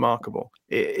is remarkable.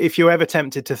 If you're ever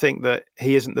tempted to think that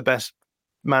he isn't the best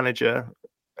manager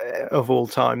of all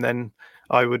time, then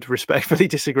I would respectfully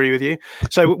disagree with you.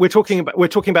 So we're talking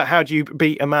about how do you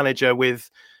beat a manager with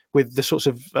the sorts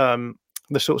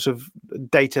of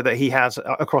data that he has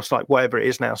across like whatever it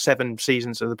is now, 7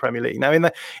 seasons of the Premier League. Now, in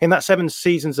that 7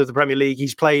 seasons of the Premier League,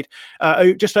 he's played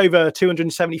just over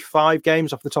 275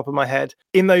 games off the top of my head.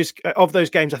 In those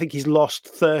games, I think he's lost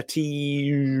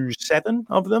 37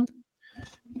 of them.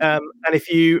 And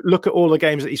if you look at all the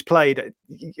games that he's played,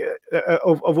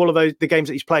 of all of the games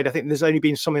that he's played, I think there's only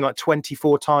been something like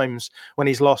 24 times when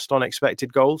he's lost on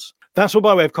expected goals. That's all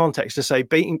by way of context to say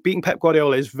beating Pep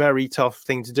Guardiola is a very tough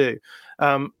thing to do.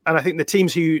 And I think the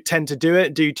teams who tend to do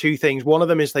it do two things. One of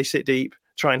them is they sit deep,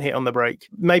 try and hit on the break.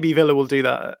 Maybe Villa will do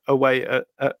that away at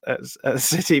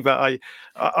City, but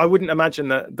I wouldn't imagine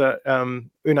that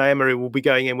Unai Emery will be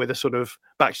going in with a sort of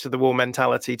backs to the wall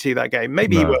mentality to that game.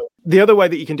 Maybe he will. The other way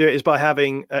that you can do it is by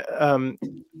having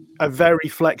a very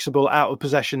flexible out of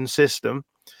possession system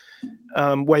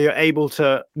where you're able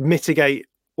to mitigate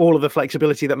all of the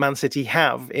flexibility that Man City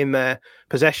have in their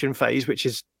possession phase, which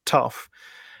is tough.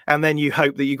 And then you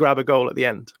hope that you grab a goal at the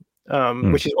end,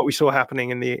 which is what we saw happening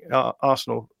in the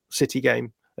Arsenal City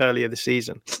game earlier this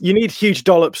season. You need huge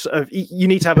dollops you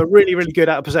need to have a really, really good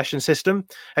out of possession system,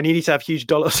 and you need to have huge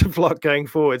dollops of luck going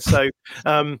forward. So,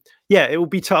 it will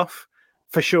be tough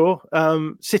for sure.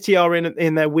 City are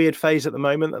in their weird phase at the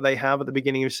moment that they have at the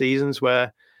beginning of seasons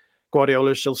where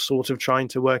Guardiola is still sort of trying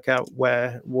to work out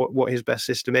what his best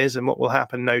system is. And what will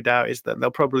happen, no doubt, is that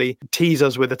they'll probably tease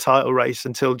us with a title race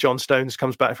until John Stones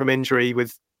comes back from injury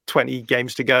with 20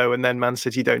 games to go, and then Man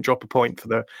City don't drop a point for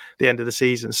the end of the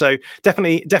season. So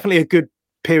definitely a good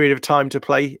period of time to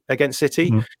play against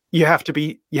City. You have to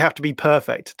be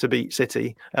perfect to beat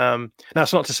City. Now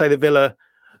it's not to say that Villa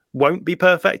won't be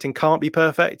perfect and can't be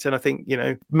perfect. And I think,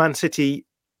 Man City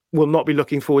will not be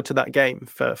looking forward to that game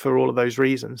for all of those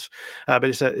reasons. But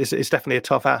it's definitely a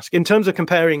tough ask. In terms of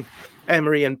comparing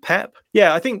Emery and Pep,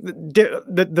 I think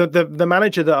the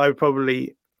manager that I would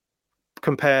probably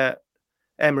compare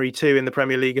Emery to in the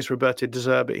Premier League is Roberto De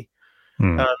Zerbi,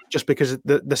 just because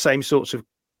the same sorts of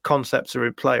concepts are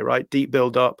in play, right? Deep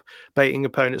build up, baiting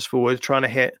opponents forward, trying to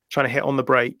hit on the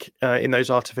break in those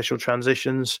artificial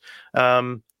transitions.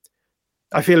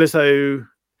 I feel as though,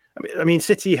 I mean,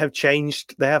 City have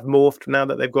changed. They have morphed now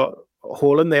that they've got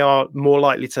Haaland. They are more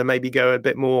likely to maybe go a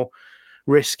bit more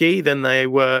risky than they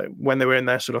were when they were in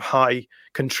their sort of high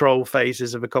control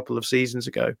phases of a couple of seasons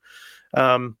ago.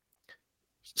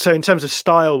 So in terms of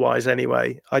style-wise,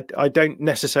 anyway, I don't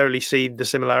necessarily see the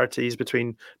similarities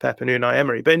between Pep and Unai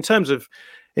Emery. But in terms of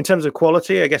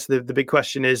quality, I guess the big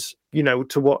question is,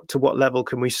 to what level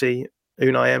can we see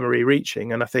Unai Emery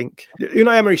reaching? And I think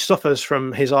Unai Emery suffers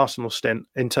from his Arsenal stint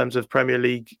in terms of Premier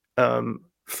League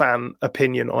fan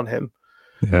opinion on him.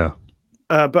 Yeah.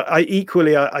 But I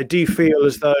do feel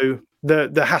as though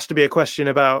there has to be a question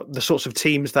about the sorts of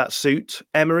teams that suit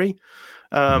Emery.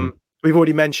 We've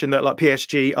already mentioned that, like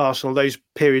PSG, Arsenal, those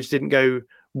periods didn't go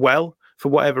well for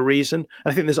whatever reason.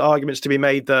 I think there's arguments to be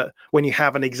made that when you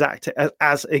have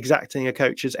as exacting a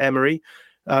coach as Emery,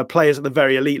 players at the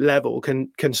very elite level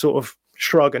can sort of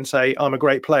shrug and say, I'm a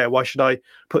great player. Why should I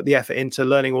put the effort into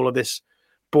learning all of this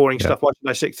boring stuff? Why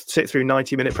should I sit through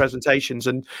 90-minute presentations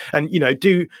and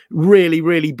do really,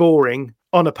 really boring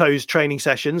unopposed training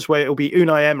sessions where it'll be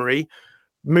Unai Emery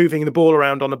moving the ball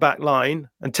around on the back line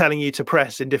and telling you to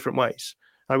press in different ways.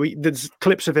 There's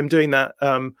clips of him doing that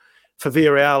for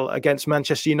Villarreal against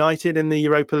Manchester United in the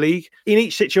Europa League. In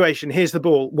each situation, here's the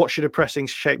ball. What should a pressing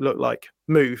shape look like?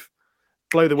 Move,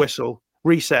 blow the whistle,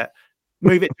 reset,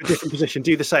 move it to a different position,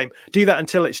 do the same. Do that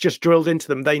until it's just drilled into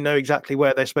them. They know exactly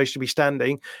where they're supposed to be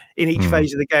standing in each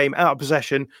phase of the game, out of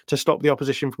possession, to stop the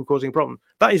opposition from causing a problem.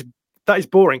 That is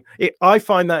boring. I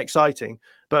find that exciting,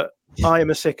 but I am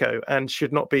a sicko and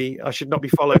I should not be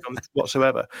followed on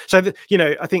whatsoever. So,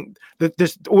 I think that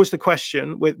there's always the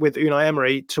question with Unai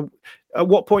Emery, at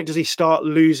what point does he start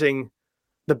losing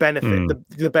the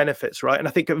benefits, right? And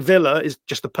I think Villa is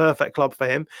just the perfect club for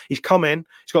him. He's come in,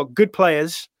 he's got good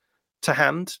players to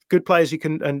hand, good players who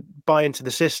can buy into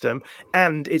the system,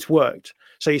 and it's worked.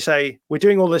 So you say, we're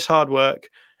doing all this hard work,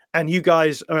 and you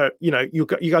guys are, you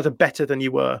guys are better than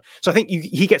you were. So I think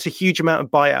he gets a huge amount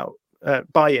of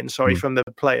buy-in from the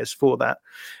players for that,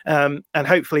 and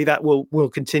hopefully that will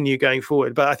continue going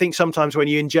forward. But I think sometimes when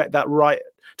you inject that right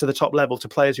to the top level to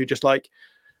players who just like,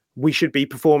 we should be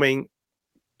performing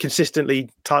consistently,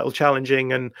 title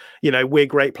challenging, and we're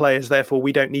great players, therefore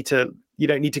you don't need to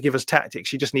give us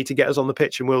tactics, you just need to get us on the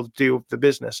pitch and we'll do the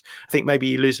business. I think maybe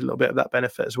you lose a little bit of that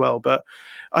benefit as well. But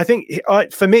I think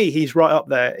for me, he's right up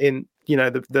there in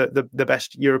the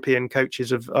best European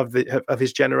coaches of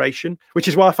his generation, which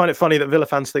is why I find it funny that Villa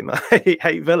fans think that I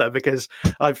hate Villa, because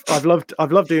I've loved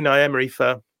Unai Emery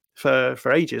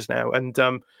for ages now, and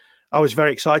I was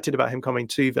very excited about him coming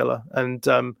to Villa, and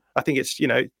I think it's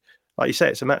like you say,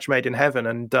 it's a match made in heaven.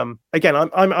 And again,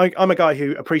 I'm a guy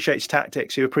who appreciates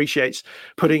tactics, who appreciates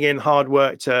putting in hard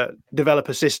work to develop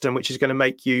a system which is going to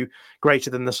make you greater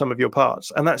than the sum of your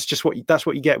parts. And that's just what you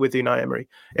get with Unai Emery.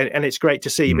 And it's great to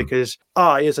see, because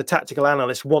I, as a tactical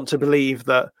analyst, want to believe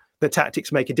that that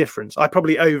tactics make a difference. I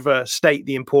probably overstate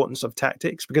the importance of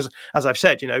tactics because, as I've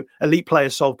said, elite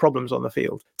players solve problems on the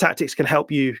field. Tactics can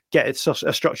help you get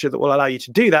a structure that will allow you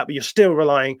to do that, but you're still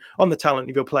relying on the talent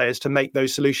of your players to make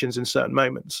those solutions in certain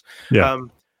moments. Yeah.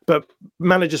 But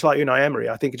managers like Unai Emery,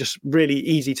 I think, are just really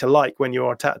easy to like when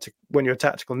you're a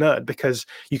tactical nerd, because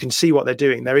you can see what they're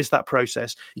doing. There is that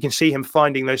process. You can see him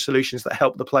finding those solutions that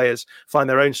help the players find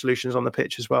their own solutions on the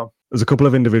pitch as well. There's a couple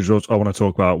of individuals I want to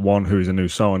talk about, one who is a new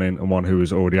signing and one who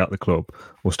is already at the club.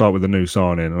 We'll start with the new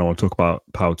signing, and I want to talk about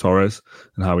Pau Torres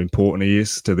and how important he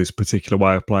is to this particular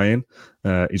way of playing.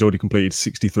 He's already completed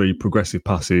 63 progressive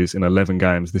passes in 11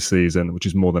 games this season, which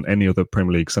is more than any other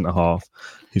Premier League centre-half.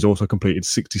 He's also completed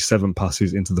 67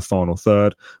 passes into the final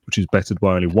third, which is bettered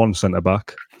by only one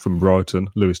centre-back from Brighton,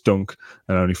 Lewis Dunk,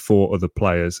 and only 4 other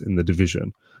players in the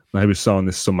division. Now, he was signed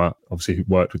this summer. Obviously, he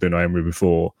worked with Unai Emery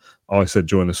before. I said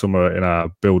during the summer in our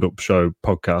build-up show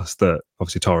podcast that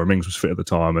obviously Tyrone Mings was fit at the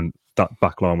time, and that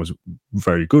backline was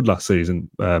very good last season,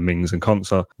 Mings and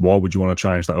Konsa. Why would you want to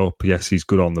change that up? Yes, he's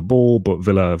good on the ball, but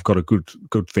Villa have got a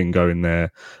good thing going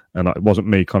there. And it wasn't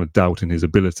me kind of doubting his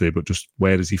ability, but just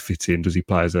where does he fit in? Does he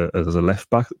play as a left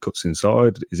back that cuts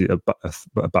inside? Is it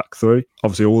a back three?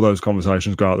 Obviously, all those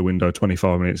conversations go out the window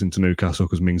 25 minutes into Newcastle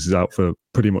because Mings is out for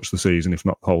pretty much the season, if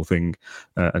not the whole thing.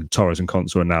 And Torres and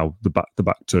Konsa are now the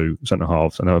back two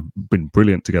centre-halves, and have been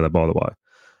brilliant together, by the way.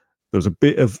 There was a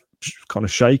bit of kind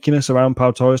of shakiness around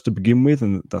Pau Torres to begin with,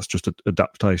 and that's just an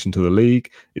adaptation to the league.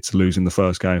 It's losing the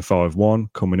first game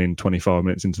 5-1, coming in 25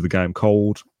 minutes into the game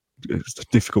cold. It's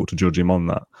difficult to judge him on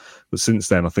that. But since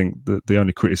then, I think the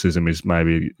only criticism is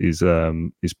maybe his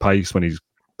pace when he's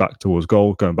back towards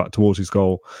goal, going back towards his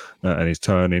goal, and his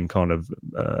turning kind of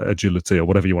agility or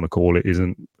whatever you want to call it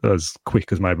isn't as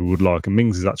quick as maybe we would like. And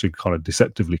Mings is actually kind of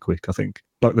deceptively quick, I think.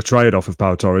 Like the trade-off of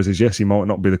Pau Torres is, yes, he might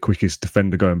not be the quickest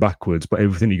defender going backwards, but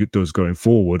everything he does going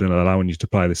forward and allowing you to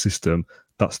play the system,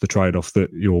 that's the trade-off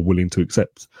that you're willing to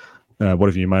accept. What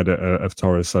have you made of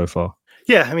Torres so far?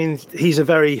 Yeah, I mean, he's a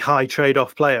very high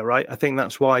trade-off player, right? I think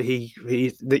that's why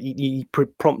he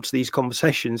prompts these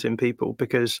conversations in people,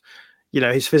 because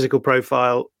his physical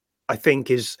profile, I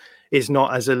think, is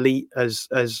not as elite as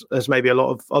maybe a lot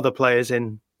of other players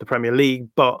in the Premier League.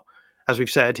 But as we've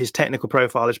said, his technical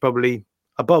profile is probably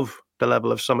above the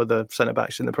level of some of the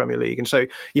centre-backs in the Premier League. And so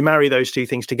you marry those two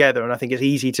things together, and I think it's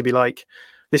easy to be like,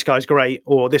 this guy's great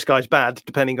or this guy's bad,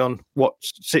 depending on what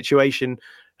situation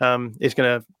is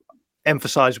going to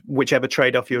emphasize whichever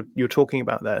trade-off you're talking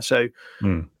about there. So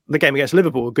the game against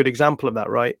Liverpool, a good example of that,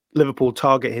 right? Liverpool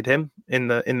targeted him in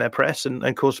their press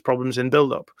and caused problems in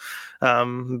build-up.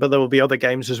 But there will be other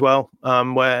games as well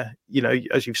where,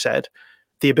 as you've said,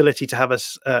 the ability to have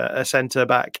a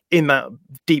centre-back in that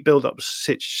deep build-up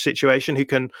situation who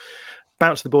can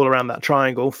bounce the ball around that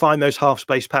triangle, find those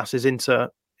half-space passes into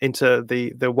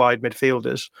the wide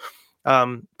midfielders,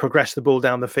 progress the ball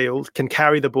down the field, can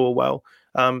carry the ball well.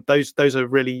 Those are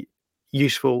really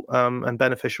useful and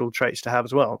beneficial traits to have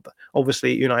as well.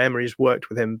 Obviously, Unai Emery's worked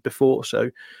with him before,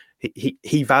 so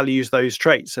he values those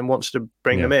traits and wants to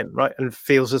bring them in, right? And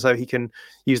feels as though he can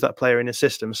use that player in his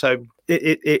system. So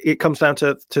it comes down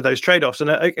to those trade-offs. And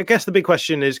I guess the big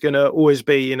question is going to always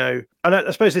be, and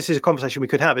I suppose this is a conversation we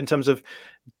could have in terms of,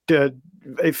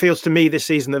 it feels to me this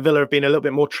season that Villa have been a little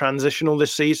bit more transitional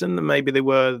this season than maybe they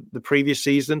were the previous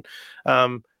season.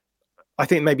 I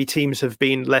think maybe teams have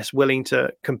been less willing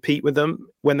to compete with them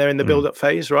when they're in the build-up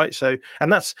phase, right? So,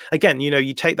 and that's, again,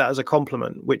 you take that as a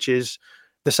compliment, which is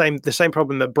the same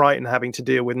problem that Brighton are having to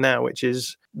deal with now, which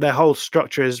is their whole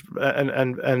structure is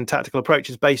and tactical approach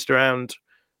is based around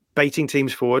baiting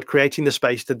teams forward, creating the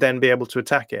space to then be able to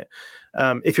attack it.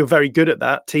 If you're very good at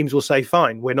that, teams will say,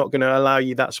 fine, we're not going to allow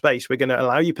you that space. We're going to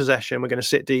allow you possession. We're going to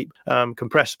sit deep,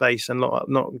 compress space, and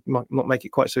not make it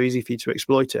quite so easy for you to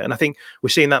exploit it. And I think we're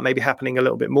seeing that maybe happening a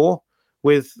little bit more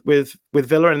with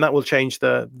Villa, and that will change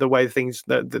the way things,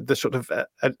 the sort of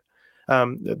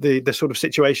the sort of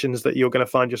situations that you're going to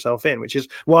find yourself in, which is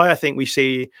why I think we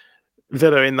see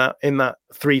Villa in that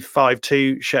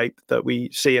 3-5-2 shape that we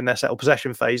see in their settled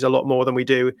possession phase a lot more than we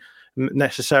do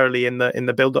necessarily in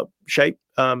the build-up shape,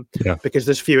 because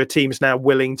there's fewer teams now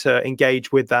willing to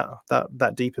engage with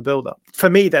that deeper build-up. For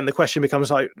me, then the question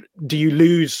becomes like, do you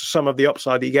lose some of the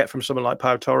upside that you get from someone like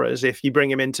Pau Torres if you bring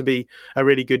him in to be a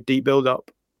really good deep build-up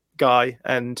guy,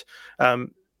 and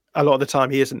a lot of the time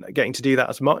he isn't getting to do that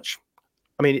as much?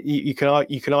 I mean, you can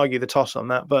argue the toss on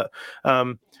that, but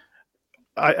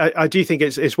I do think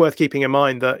it's worth keeping in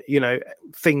mind that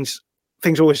things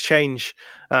things always change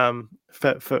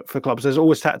for clubs. There's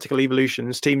always tactical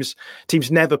evolutions. Teams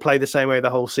never play the same way the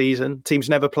whole season. Teams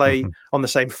never play on the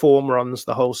same form runs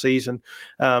the whole season.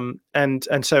 And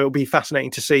so it'll be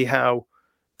fascinating to see how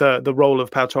the role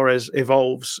of Pau Torres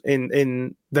evolves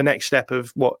in the next step of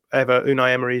whatever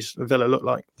Unai Emery's Villa look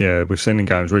like. Yeah, we've seen in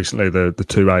games recently, the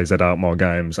two AZ Alkmaar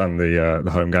games and the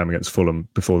home game against Fulham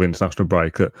before the international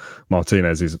break, that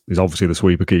Martinez is obviously the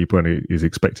sweeper keeper and he's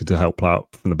expected to help out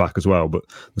from the back as well. But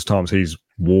there's times he's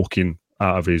walking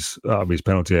out of his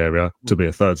penalty area to be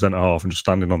a third centre half and just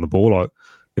standing on the ball. Like,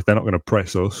 if they're not going to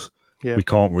press us, we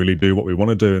can't really do what we want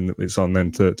to do, and it's on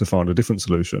them to find a different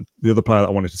solution. The other player that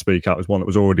I wanted to speak out was one that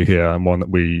was already here, and one that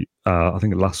we, I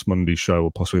think last Monday's show,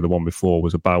 or possibly the one before,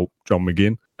 was about John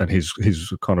McGinn and his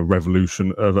kind of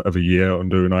revolution of a year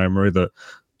under Unai Emery, that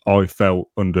I felt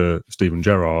under Steven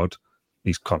Gerrard,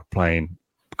 he's kind of playing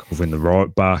covering the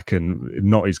right back and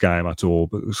not his game at all,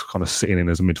 but was kind of sitting in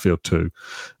as a midfield two,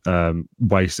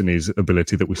 wasting his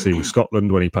ability that we see with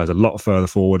Scotland when he plays a lot further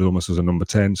forward, almost as a number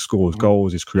 10, scores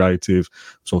goals, is creative.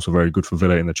 It's also very good for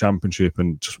Villa in the Championship,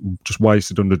 and just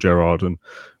wasted under Gerrard and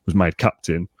was made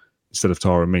captain instead of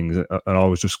Tyrone Mings. And I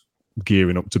was just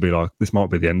gearing up to be like, this might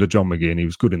be the end of John McGinn. He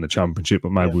was good in the Championship,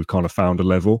 but maybe we've kind of found a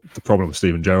level. The problem with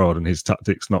Steven Gerrard and his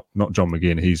tactics, not John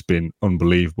McGinn, he's been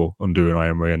unbelievable under Unai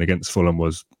Emery, and against Fulham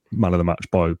was man of the match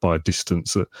by a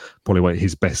distance. Probably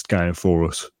his best game for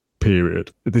us,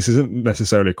 period. This isn't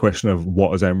necessarily a question of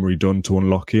what has Emery done to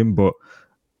unlock him, but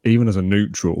even as a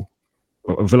neutral,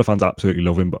 Villa fans absolutely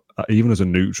love him, but even as a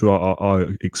neutral,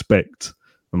 I expect,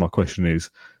 and my question is,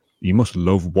 you must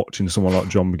love watching someone like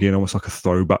John McGinn, almost like a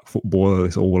throwback footballer,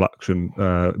 this all-action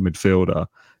midfielder.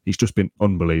 He's just been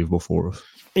unbelievable for us.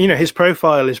 You know, his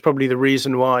profile is probably the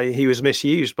reason why he was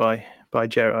misused by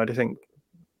Gerrard. I think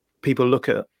people look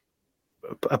at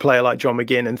a player like John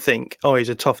McGinn and think, oh, he's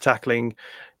a tough tackling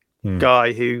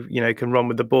guy who, you know, can run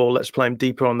with the ball. Let's play him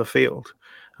deeper on the field.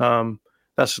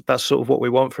 That's sort of what we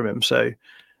want from him. So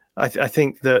I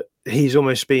think that he's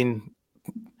almost been,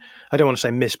 I don't want to say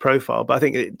misprofile, but I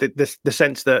think the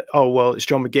sense that, oh, well, it's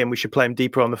John McGinn, we should play him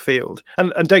deeper on the field.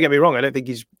 And don't get me wrong, I don't think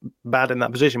he's bad in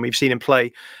that position. We've seen him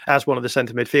play as one of the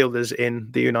centre midfielders in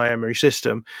the Unai Emery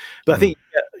system. But I think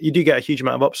you do get a huge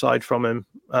amount of upside from him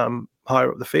higher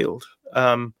up the field.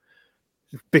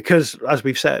 Because, as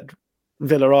we've said,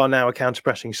 Villa are now a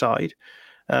counter-pressing side.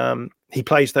 He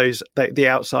plays the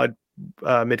outside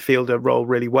midfielder role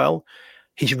really well.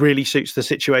 He really suits the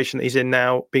situation that he's in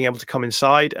now, being able to come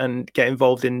inside and get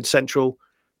involved in central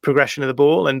progression of the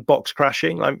ball and box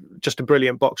crashing. Like, just a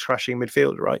brilliant box crashing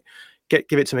midfielder, right?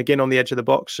 Give it to McGinn on the edge of the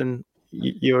box, and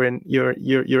you're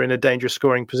in a dangerous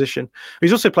scoring position.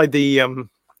 He's also played the end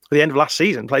of last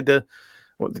season, played the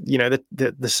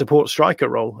support striker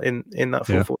role in that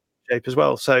 4-4 shape as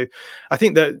well. So I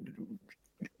think that,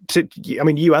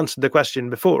 you answered the question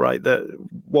before, right? That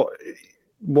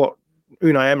what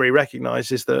Unai Emery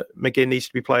recognised is that McGinn needs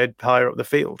to be played higher up the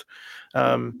field.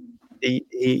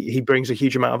 He brings a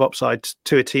huge amount of upside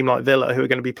to a team like Villa, who are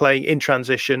going to be playing in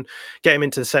transition, get him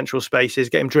into the central spaces,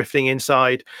 get him drifting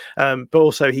inside, but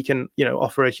also he can,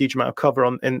 offer a huge amount of cover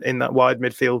in that wide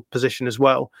midfield position as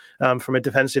well, from a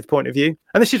defensive point of view.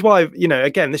 And this is why,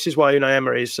 this is why Unai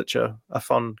Emery is such a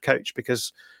fun coach,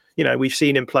 because we've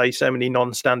seen him play so many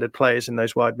non-standard players in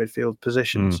those wide midfield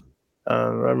positions.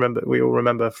 We all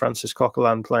remember Francis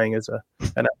Coquelin playing as an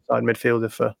outside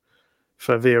midfielder for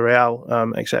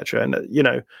Villarreal, etc.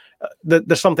 And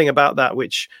there's something about that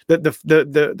which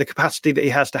the capacity that he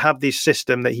has to have this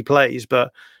system that he plays,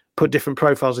 but put different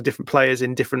profiles of different players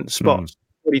in different spots.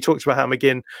 He talks about how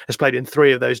McGinn has played in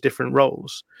 3 of those different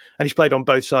roles, and he's played on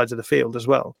both sides of the field as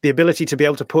well. The ability to be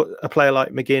able to put a player like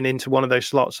McGinn into one of those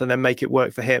slots and then make it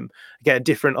work for him, get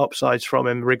different upsides from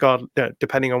him,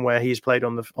 depending on where he's played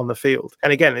on the field.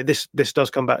 And again, this does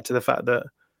come back to the fact that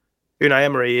Unai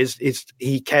Emery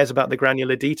he cares about the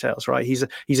granular details, right? He's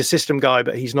a system guy,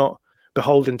 but he's not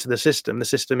beholden to the system. The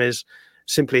system is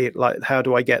simply like, how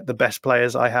do I get the best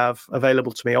players I have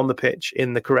available to me on the pitch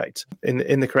in the correct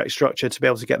structure to be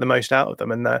able to get the most out of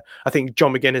them. And I think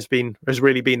John McGinn has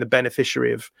really been the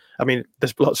beneficiary of. I mean,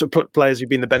 there's lots of players who've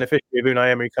been the beneficiary of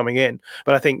Unai Emery coming in,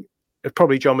 but I think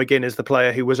probably John McGinn is the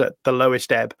player who was at the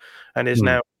lowest ebb and is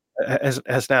now.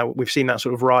 Has now, we've seen that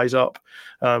sort of rise up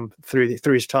through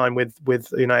his time with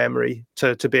Unai Emery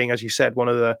to being, as you said, one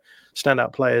of the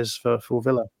standout players for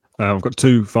Villa. I've got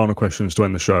two final questions to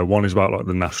end the show. One is about like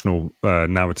the national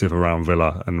narrative around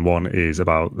Villa, and one is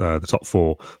about the top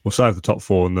four. We'll save the top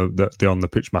four and the on the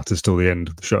pitch matters till the end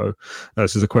of the show.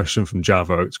 This is a question from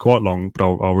Javo. It's quite long, but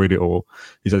I'll read it all.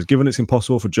 He says, given it's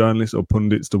impossible for journalists or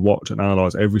pundits to watch and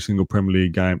analyse every single Premier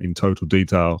League game in total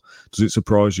detail, does it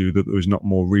surprise you that there is not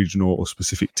more regional or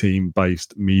specific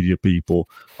team-based media people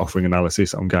offering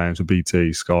analysis on games for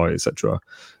BT, Sky, etc.?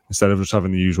 Instead of just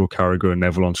having the usual Carragher and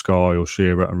Neville on Sky or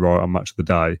Shearer and Wright on Match of the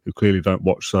Day, who clearly don't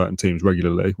watch certain teams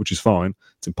regularly, which is fine.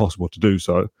 It's impossible to do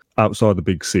so. Outside the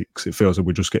big six, it feels like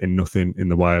we're just getting nothing in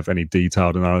the way of any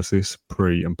detailed analysis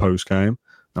pre and post game.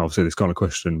 Now, obviously, this kind of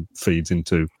question feeds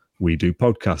into we do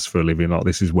podcasts for a living. Like,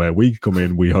 this is where we come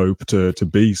in. We hope to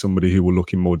be somebody who will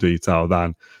look in more detail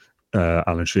than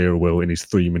Alan Shearer will in his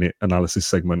 3-minute analysis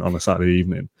segment on a Saturday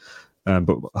evening.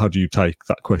 But how do you take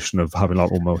that question of having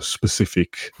like almost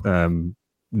specific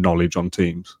knowledge on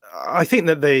teams? I think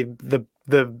that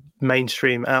the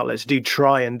mainstream outlets do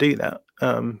try and do that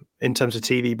in terms of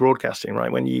TV broadcasting,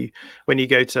 right? When you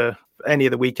go to any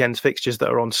of the weekend's fixtures that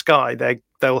are on Sky,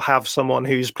 they'll have someone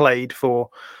who's played for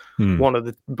one of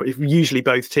the, usually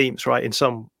both teams, right, in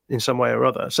some way or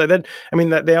other. So then, I mean,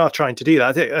 that they are trying to do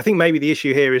that. I think maybe the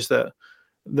issue here is that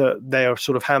they are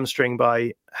sort of hamstringed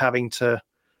by having to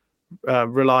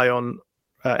rely on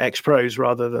ex-pros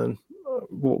rather than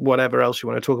whatever else you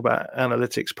want to talk about,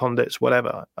 analytics, pundits,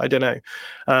 whatever. I don't know.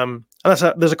 And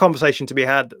there's a conversation to be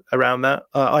had around that.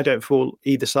 I don't fall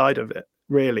either side of it,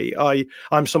 really.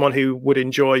 I'm someone who would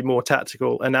enjoy more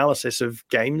tactical analysis of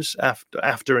games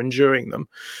after and during them.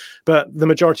 But the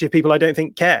majority of people I don't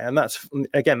think care, and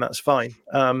that's fine.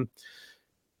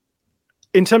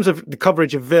 In terms of the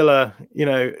coverage of Villa,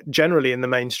 generally in the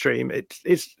mainstream, it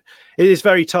is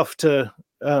very tough to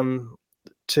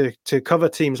cover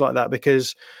teams like that,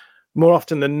 because more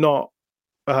often than not,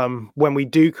 when we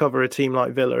do cover a team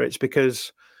like Villa, it's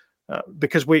because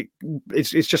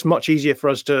it's just much easier for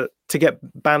us to get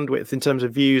bandwidth in terms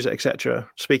of views, etc.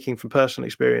 Speaking from personal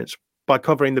experience, by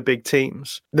covering the big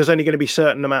teams, there's only going to be a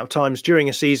certain amount of times during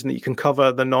a season that you can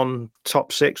cover the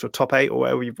non-top 6 or top 8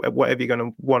 or whatever you're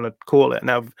going to want to call it.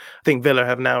 Now, I think Villa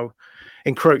have now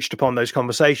encroached upon those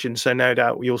conversations, so no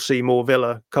doubt you'll see more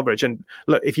Villa coverage. And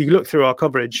look, if you look through our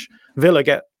coverage, Villa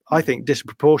get, I think,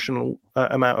 disproportional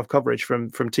amount of coverage from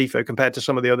Tifo compared to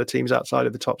some of the other teams outside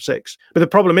of the top 6. But the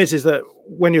problem is that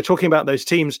when you're talking about those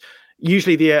teams,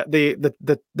 usually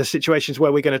the situations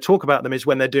where we're going to talk about them is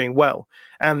when they're doing well,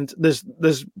 and there's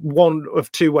one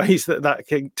of two ways that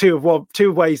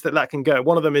can go.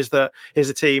 One of them is that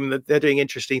here's a team that they're doing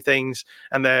interesting things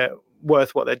and they're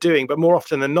worth what they're doing, but more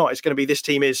often than not, it's going to be this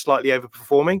team is slightly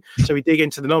overperforming. So we dig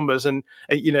into the numbers and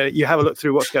you have a look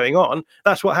through what's going on.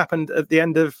 That's what happened at the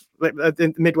end of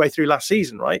midway through last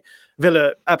season, right?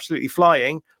 Villa absolutely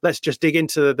flying. Let's just dig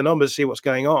into the numbers, see what's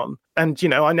going on. And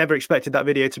I never expected that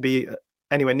video to be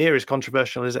anywhere near as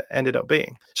controversial as it ended up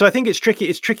being. So I think it's tricky.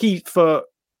 It's tricky for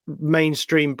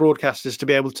mainstream broadcasters to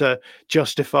be able to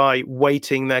justify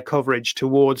weighting their coverage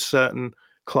towards certain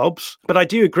clubs. But I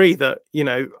do agree that,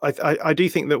 I do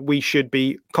think that we should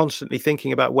be constantly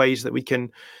thinking about ways that we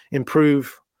can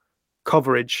improve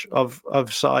coverage of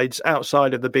sides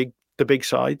outside of the big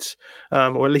sides,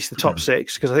 or at least the top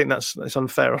 6, because I think that's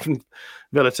unfair on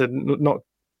Villa to not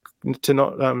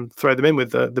throw them in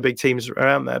with the big teams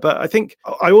around there. But I think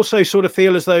I also sort of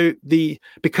feel as though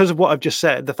because of what I've just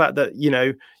said, the fact that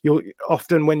you're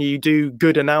often, when you do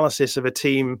good analysis of a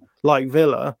team like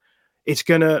Villa, it's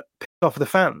going to piss off the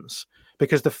fans,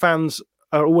 because the fans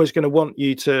are always going to want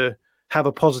you to have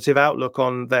a positive outlook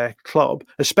on their club,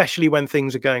 especially when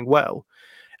things are going well.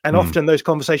 And often those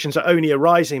conversations are only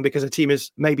arising because a team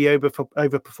is maybe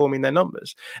overperforming their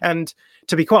numbers. And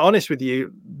to be quite honest with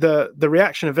you, the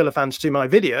reaction of Villa fans to my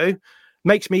video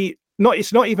makes me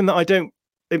it's not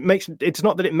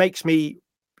that it makes me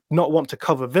not want to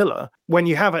cover Villa. When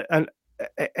you have an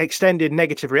extended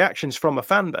negative reactions from a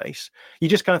fan base, you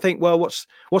just kind of think, well,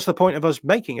 what's the point of us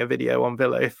making a video on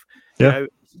Villa if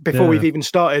before we've even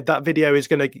started, that video is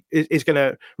going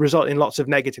to result in lots of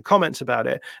negative comments about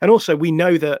it. And also, we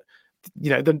know that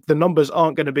the numbers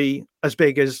aren't going to be as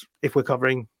big as if we're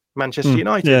covering Manchester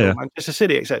United or Manchester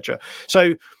City, etc.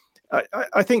 So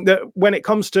I think that when it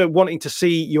comes to wanting to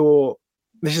see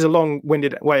this is a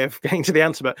long-winded way of getting to the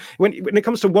answer, but when it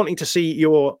comes to wanting to see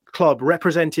your club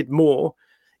represented more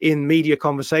in media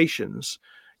conversations,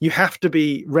 you have to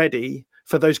be ready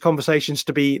for those conversations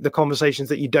to be the conversations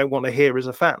that you don't want to hear as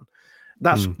a fan.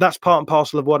 That's part and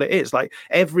parcel of what it is. Like,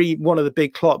 every one of the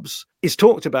big clubs is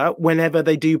talked about whenever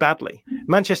they do badly.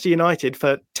 Manchester United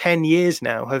for 10 years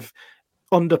now have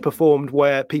underperformed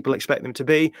where people expect them to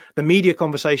be. The media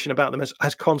conversation about them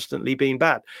has constantly been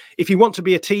bad. If you want to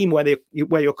be a team where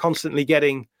you're constantly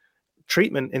getting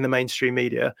treatment in the mainstream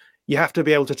media, you have to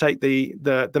be able to take the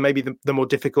maybe the more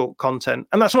difficult content.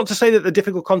 And that's not to say that the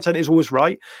difficult content is always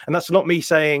right. And that's not me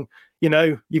saying,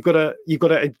 you've got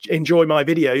to enjoy my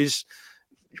videos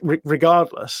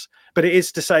regardless. But it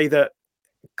is to say that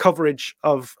coverage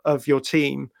of your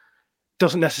team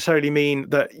doesn't necessarily mean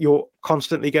that you're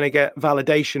constantly going to get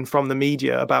validation from the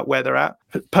media about where they're at.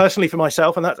 Personally, for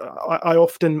myself, and that I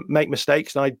often make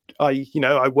mistakes, and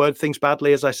I word things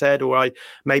badly, as I said, or I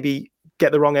maybe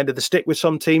get the wrong end of the stick with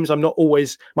some teams. I'm not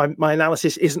always, my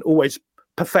analysis isn't always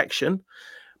perfection,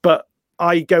 but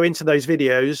I go into those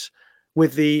videos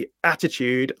with the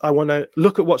attitude, I want to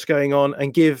look at what's going on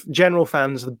and give general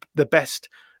fans the best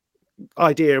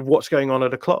idea of what's going on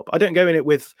at a club. I don't go in it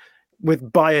with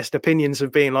biased opinions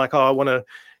of being like, I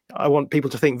want people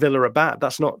to think Villa are bad.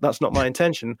 That's not my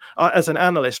intention. As an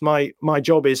analyst, my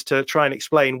job is to try and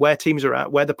explain where teams are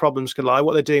at, where the problems can lie,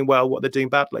 what they're doing well, what they're doing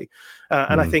badly.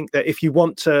 And I think that if you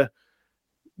want to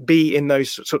be in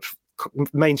those sort of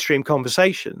mainstream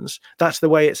conversations, that's the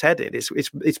way it's headed.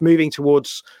 It's moving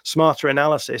towards smarter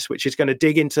analysis, which is going to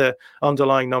dig into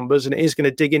underlying numbers, and it is going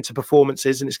to dig into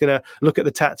performances, and it's going to look at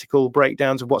the tactical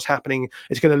breakdowns of what's happening.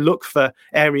 It's going to look for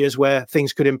areas where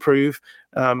things could improve,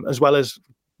 as well as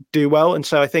do well. And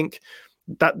so I think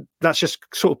that's just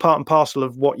sort of part and parcel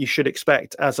of what you should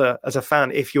expect as a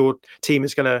fan if your team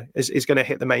is gonna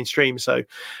hit the mainstream. So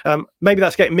maybe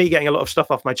that's getting a lot of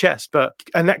stuff off my chest,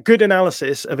 and that good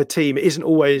analysis of a team isn't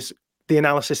always the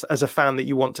analysis as a fan that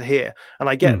you want to hear. And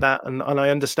I get that, and I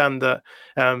understand that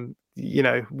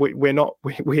we're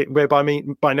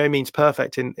by no means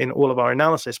perfect in all of our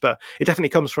analysis, but it definitely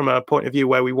comes from a point of view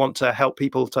where we want to help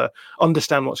people to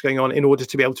understand what's going on in order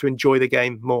to be able to enjoy the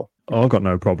game more. I've got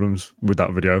no problems with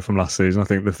that video from last season. I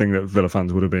think the thing that Villa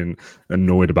fans would have been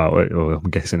annoyed about it, or I'm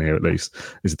guessing here at least,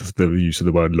 is the use of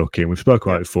the word lucky. And we've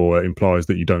spoken about it before. It implies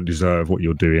that you don't deserve what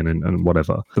you're doing and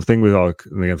whatever. The thing with,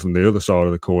 again, from the other side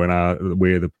of the coin,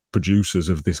 we're the producers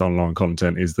of this online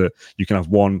content, is that you can have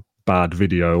one bad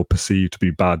video or perceived to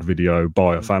be bad video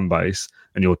by a fan base,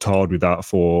 and you're tarred with that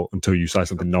until you say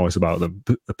something nice about them,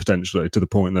 potentially, to the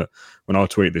point that when I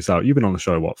tweet this out, you've been on the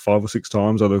show 5 or 6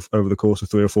 times over the course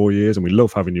of 3 or 4 years, and we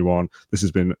love having you on. This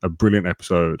has been a brilliant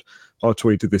episode. I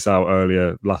tweeted this out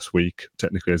earlier last week,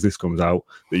 technically as this comes out,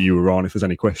 that you were on if there's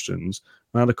any questions.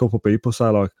 I had a couple of people say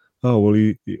like, oh, well,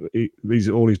 he's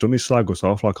all he's done is slag us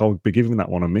off, like I'll be giving that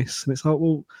one a miss. And it's like,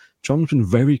 well, John's been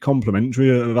very complimentary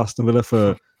of Aston Villa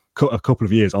for a couple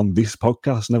of years on this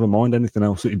podcast, never mind anything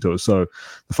else that he does. So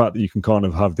the fact that you can kind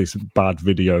of have this bad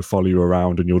video follow you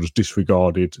around and you're just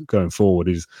disregarded going forward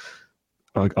is,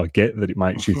 I get that it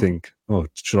makes you think, oh,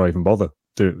 should I even bother?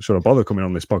 Should I bother coming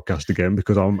on this podcast again?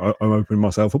 Because I'm opening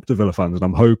myself up to Villa fans, and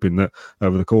I'm hoping that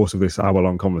over the course of this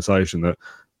hour-long conversation that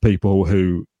people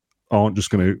who aren't just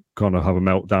going to kind of have a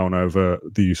meltdown over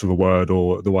the use of a word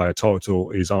or the way a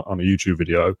title is on a YouTube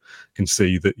video can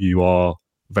see that you are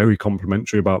very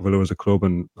complimentary about Villa as a club,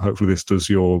 and hopefully this does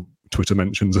your Twitter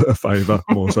mentions a favour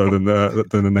more so than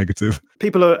a negative.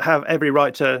 People have every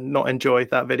right to not enjoy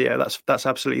that video. That's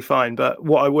absolutely fine. But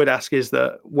what I would ask is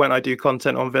that when I do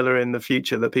content on Villa in the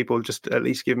future, that people just at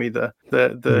least give me the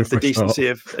decency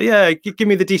of give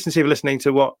me the decency of listening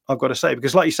to what I've got to say.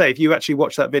 Because like you say, if you actually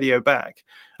watch that video back,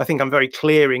 I think I'm very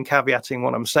clear in caveating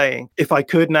what I'm saying. If I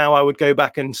could now, I would go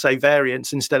back and say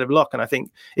variance instead of lock. And I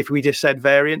think if we just said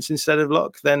variance instead of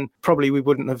lock, then probably I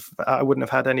wouldn't have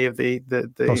had any of the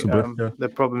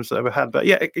problems that we've had. But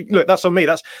yeah, look, that's on me.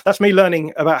 That's me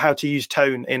learning about how to use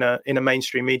tone in a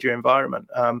mainstream media environment.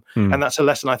 And that's a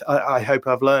lesson I hope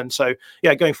I've learned. So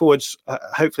yeah, going forwards,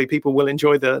 hopefully people will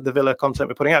enjoy the Villa content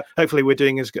we're putting out. Hopefully we're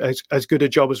doing as good a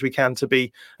job as we can to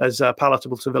be as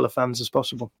palatable to Villa fans as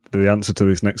possible. The answer to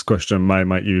this next question may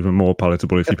make you even more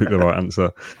palatable if you pick the right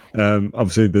answer.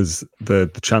 Obviously, there's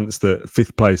the chance that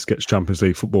 5th place gets Champions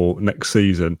League football next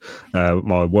season.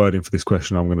 My wording for this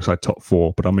question, I'm going to say top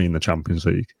 4, but I mean the Champions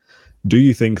League. Do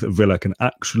you think that Villa can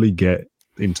actually get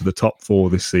into the top 4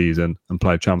 this season and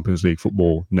play Champions League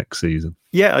football next season?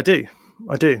 Yeah, I do.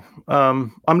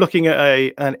 I'm looking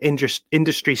at an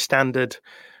industry standard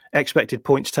expected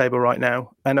points table right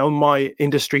now, and on my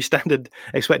industry standard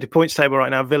expected points table right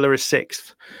now, Villa is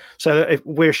 6th. So if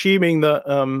we're assuming that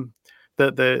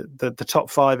the top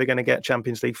 5 are going to get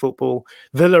Champions League football,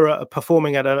 Villa are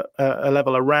performing at a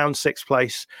level around 6th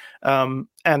place,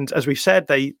 and as we've said,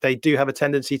 they do have a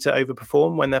tendency to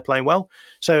overperform when they're playing well.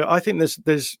 So I think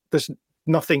there's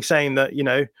nothing saying that,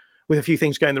 with a few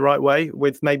things going the right way,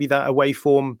 with maybe that away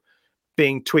form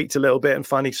being tweaked a little bit and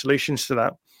finding solutions to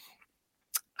that.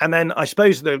 And then I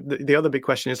suppose the other big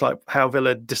question is like how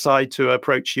Villa decide to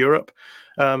approach Europe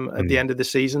at the end of the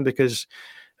season, because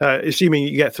assuming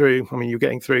you get through, I mean, you're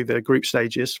getting through the group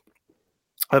stages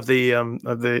of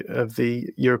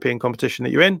the European competition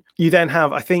that you're in. You then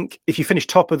have, I think, if you finish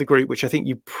top of the group, which I think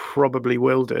you probably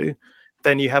will do,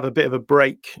 then you have a bit of a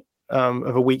break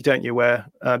of a week, don't you, where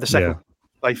the second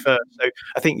play first. So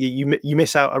I think you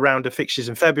miss out a round of fixtures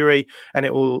in February, and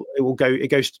it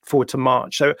goes forward to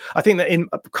March. So I think that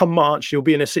come March you'll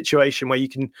be in a situation where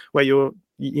your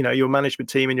management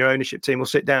team and your ownership team will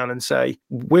sit down and say,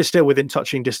 we're still within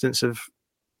touching distance of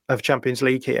Champions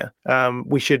League here.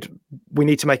 We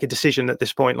need to make a decision at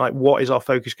this point, like what is our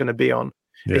focus going to be on?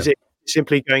 Is it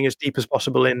simply going as deep as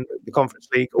possible in the Conference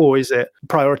League, or is it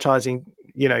prioritizing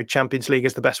Champions League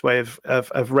as the best way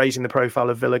of raising the profile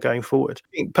of Villa going forward?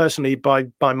 I think personally by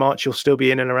March you'll still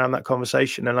be in and around that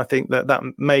conversation, and I think that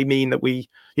may mean that we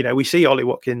see Ollie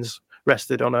Watkins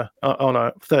rested on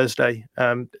a Thursday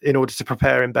in order to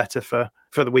prepare him better for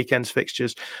the weekend's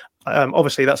fixtures.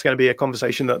 Obviously that's going to be a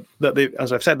conversation that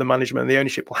as I've said, the management and the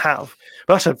ownership will have,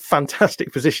 but that's a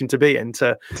fantastic position to be in,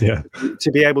 to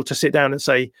be able to sit down and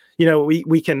say,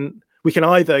 we can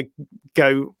either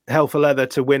go hell for leather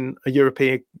to win a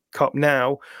European Cup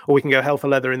now, or we can go hell for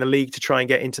leather in the league to try and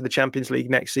get into the Champions League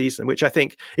next season, which I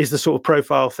think is the sort of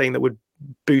profile thing that would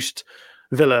boost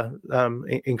Villa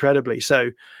incredibly. So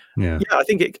I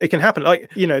think it can happen. Like,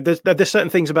 there's certain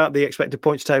things about the expected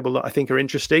points table that I think are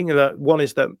interesting. One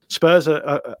is that Spurs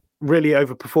are really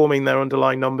overperforming their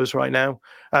underlying numbers right now.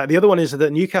 The other one is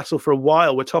that Newcastle for a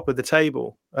while were top of the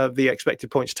table, of the expected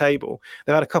points table.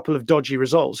 They've had a couple of dodgy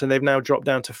results and they've now dropped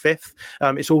down to 5th.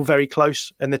 It's all very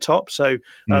close in the top. So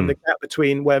the gap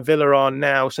between where Villa are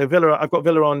now, I've got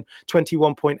Villa on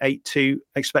 21.82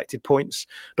 expected points,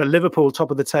 but Liverpool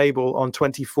top of the table on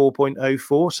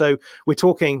 24.04. So we're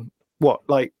talking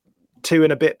like 2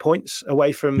 and a bit points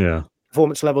away from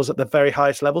performance levels at the very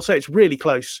highest level. So it's really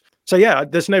close. So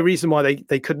there's no reason why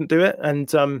they couldn't do it.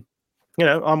 And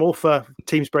I'm all for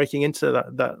teams breaking into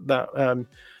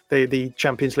the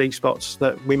Champions League spots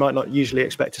that we might not usually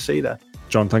expect to see there.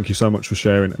 John, thank you so much for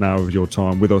sharing an hour of your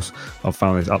time with us. I've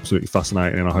found this absolutely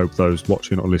fascinating, and I hope those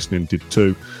watching or listening did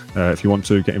too. If you want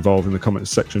to get involved in the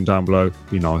comments section down below,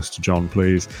 be nice to John,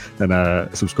 please,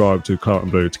 and subscribe to Claret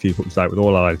and Blue to keep up to date with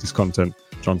all our latest content.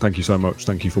 John, thank you so much.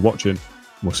 Thank you for watching.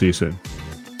 We'll see you soon.